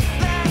believe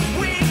that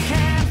we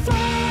can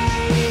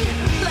fly.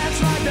 Let's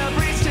ride the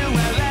breeze to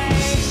LA.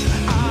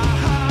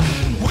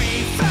 We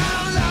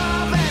found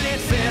love and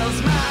it fills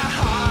my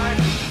heart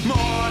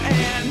more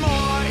and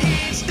more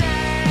each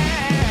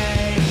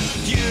day.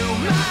 You,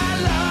 my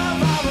love,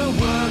 are a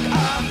work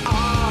of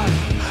art.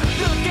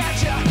 Look at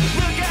you,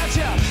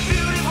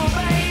 beautiful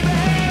baby.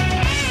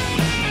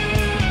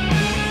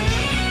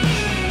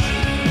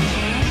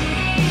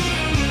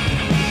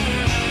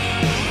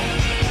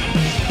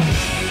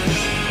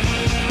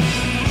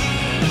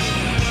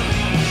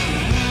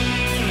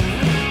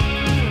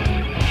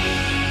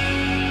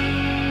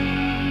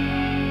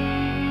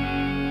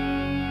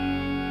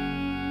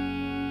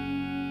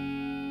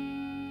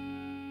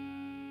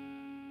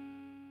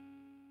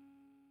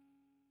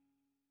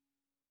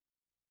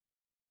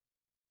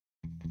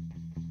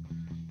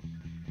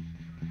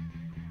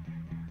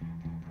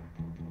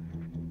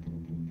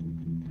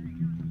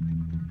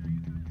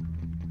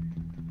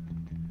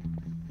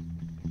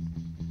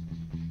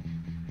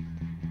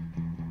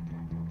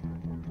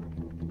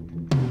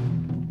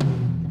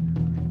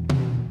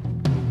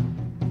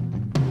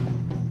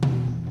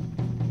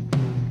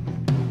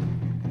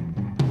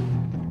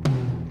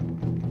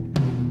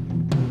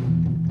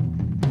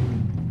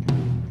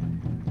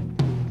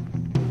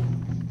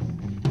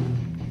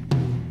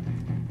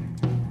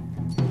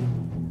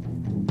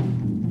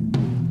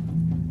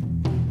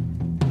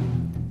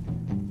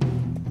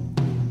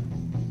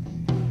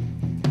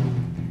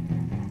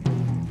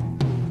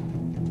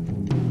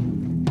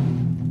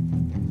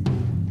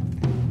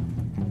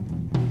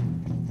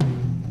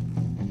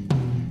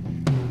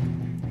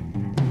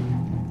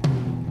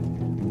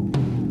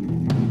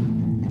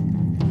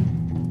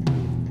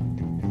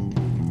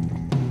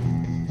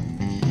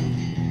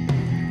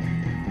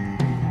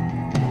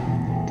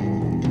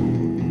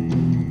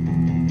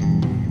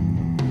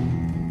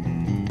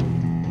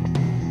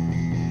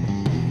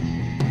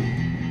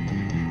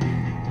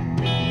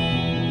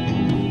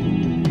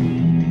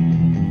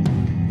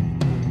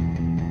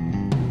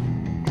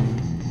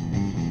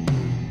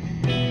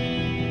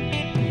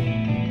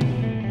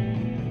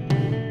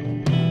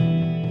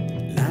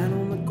 Lying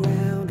on the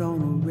ground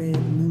on a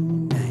red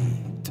moon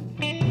night.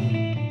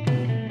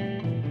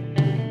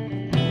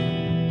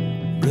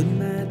 Blood in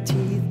my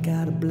teeth,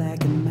 got a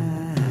black in my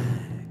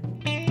eye.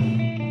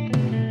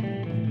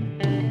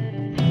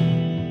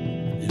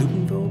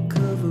 Looking for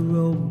cover,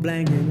 old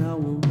blanket on a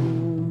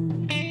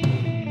room.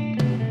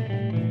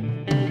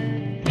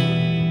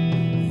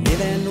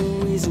 Never had no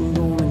reason,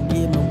 gonna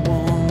give me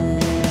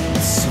one.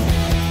 So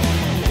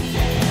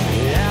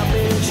I've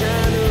been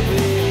trying to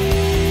be.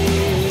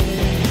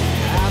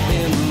 I've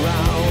been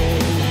wrong.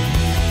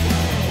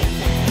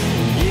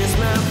 Yes,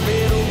 my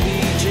fate will be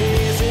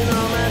chasing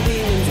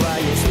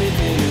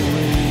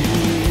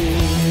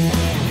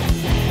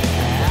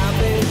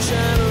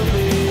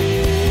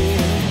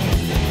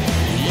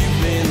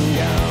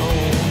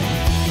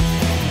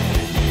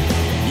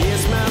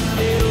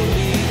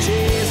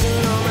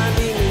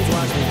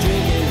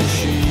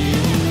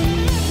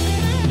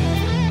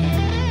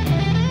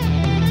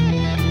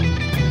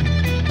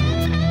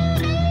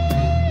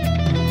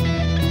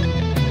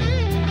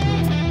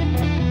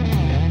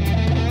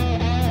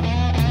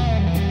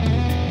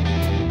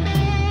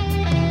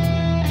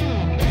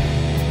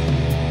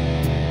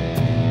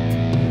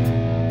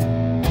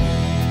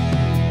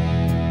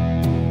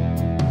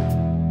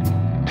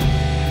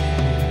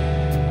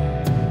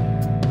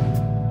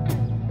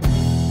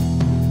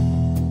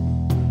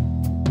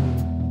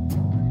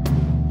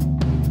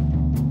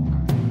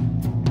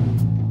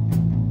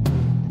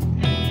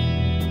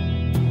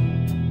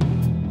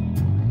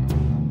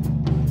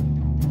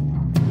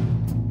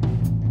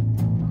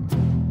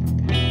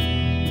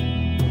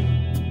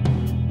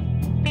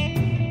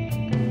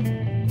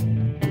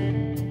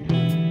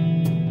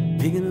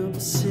Picking up a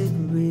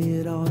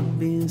cigarette ought to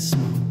be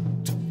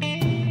smoked.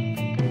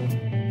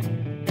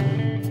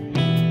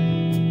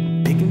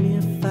 Picking me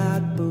a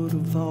fight, but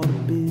I've ought to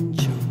been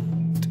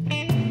choked.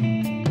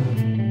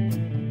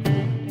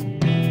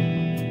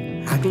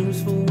 I can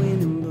lose for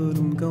winning, but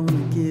I'm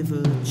gonna give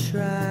a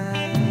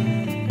try.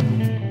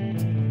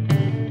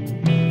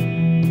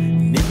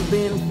 Never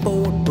been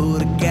bored,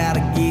 but I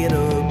gotta get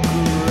a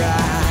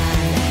cry.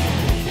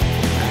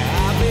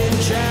 I've been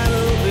trying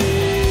to be.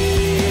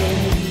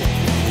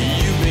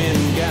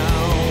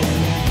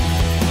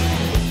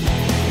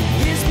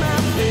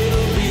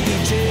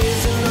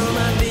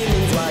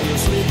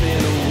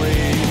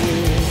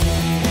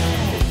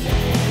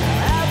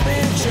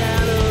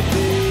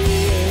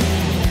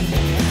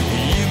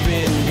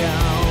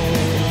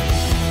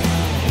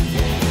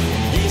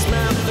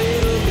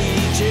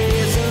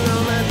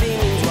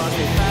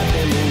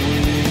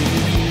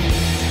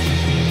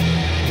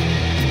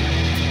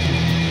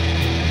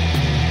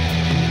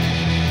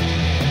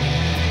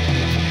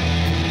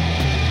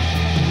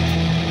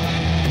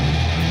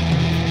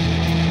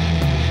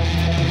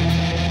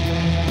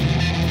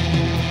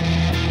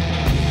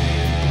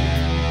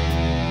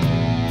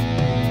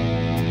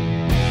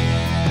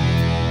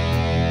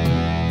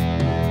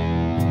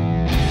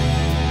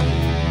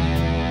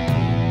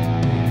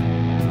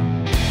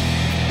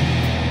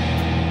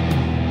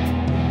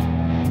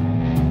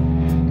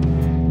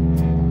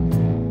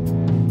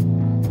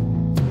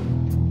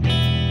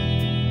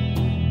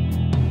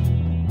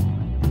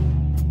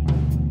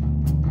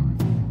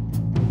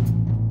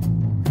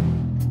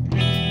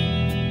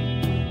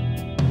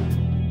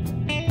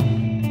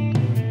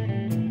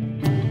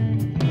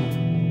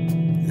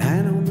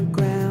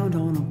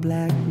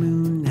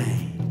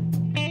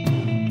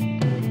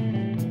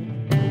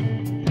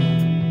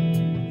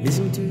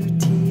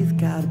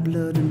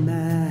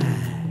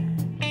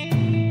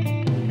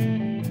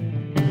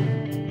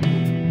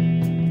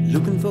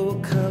 Looking for a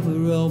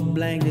cover or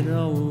blanket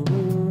on.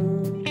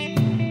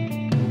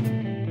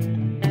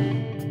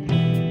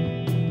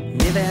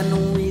 Never had no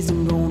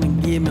reason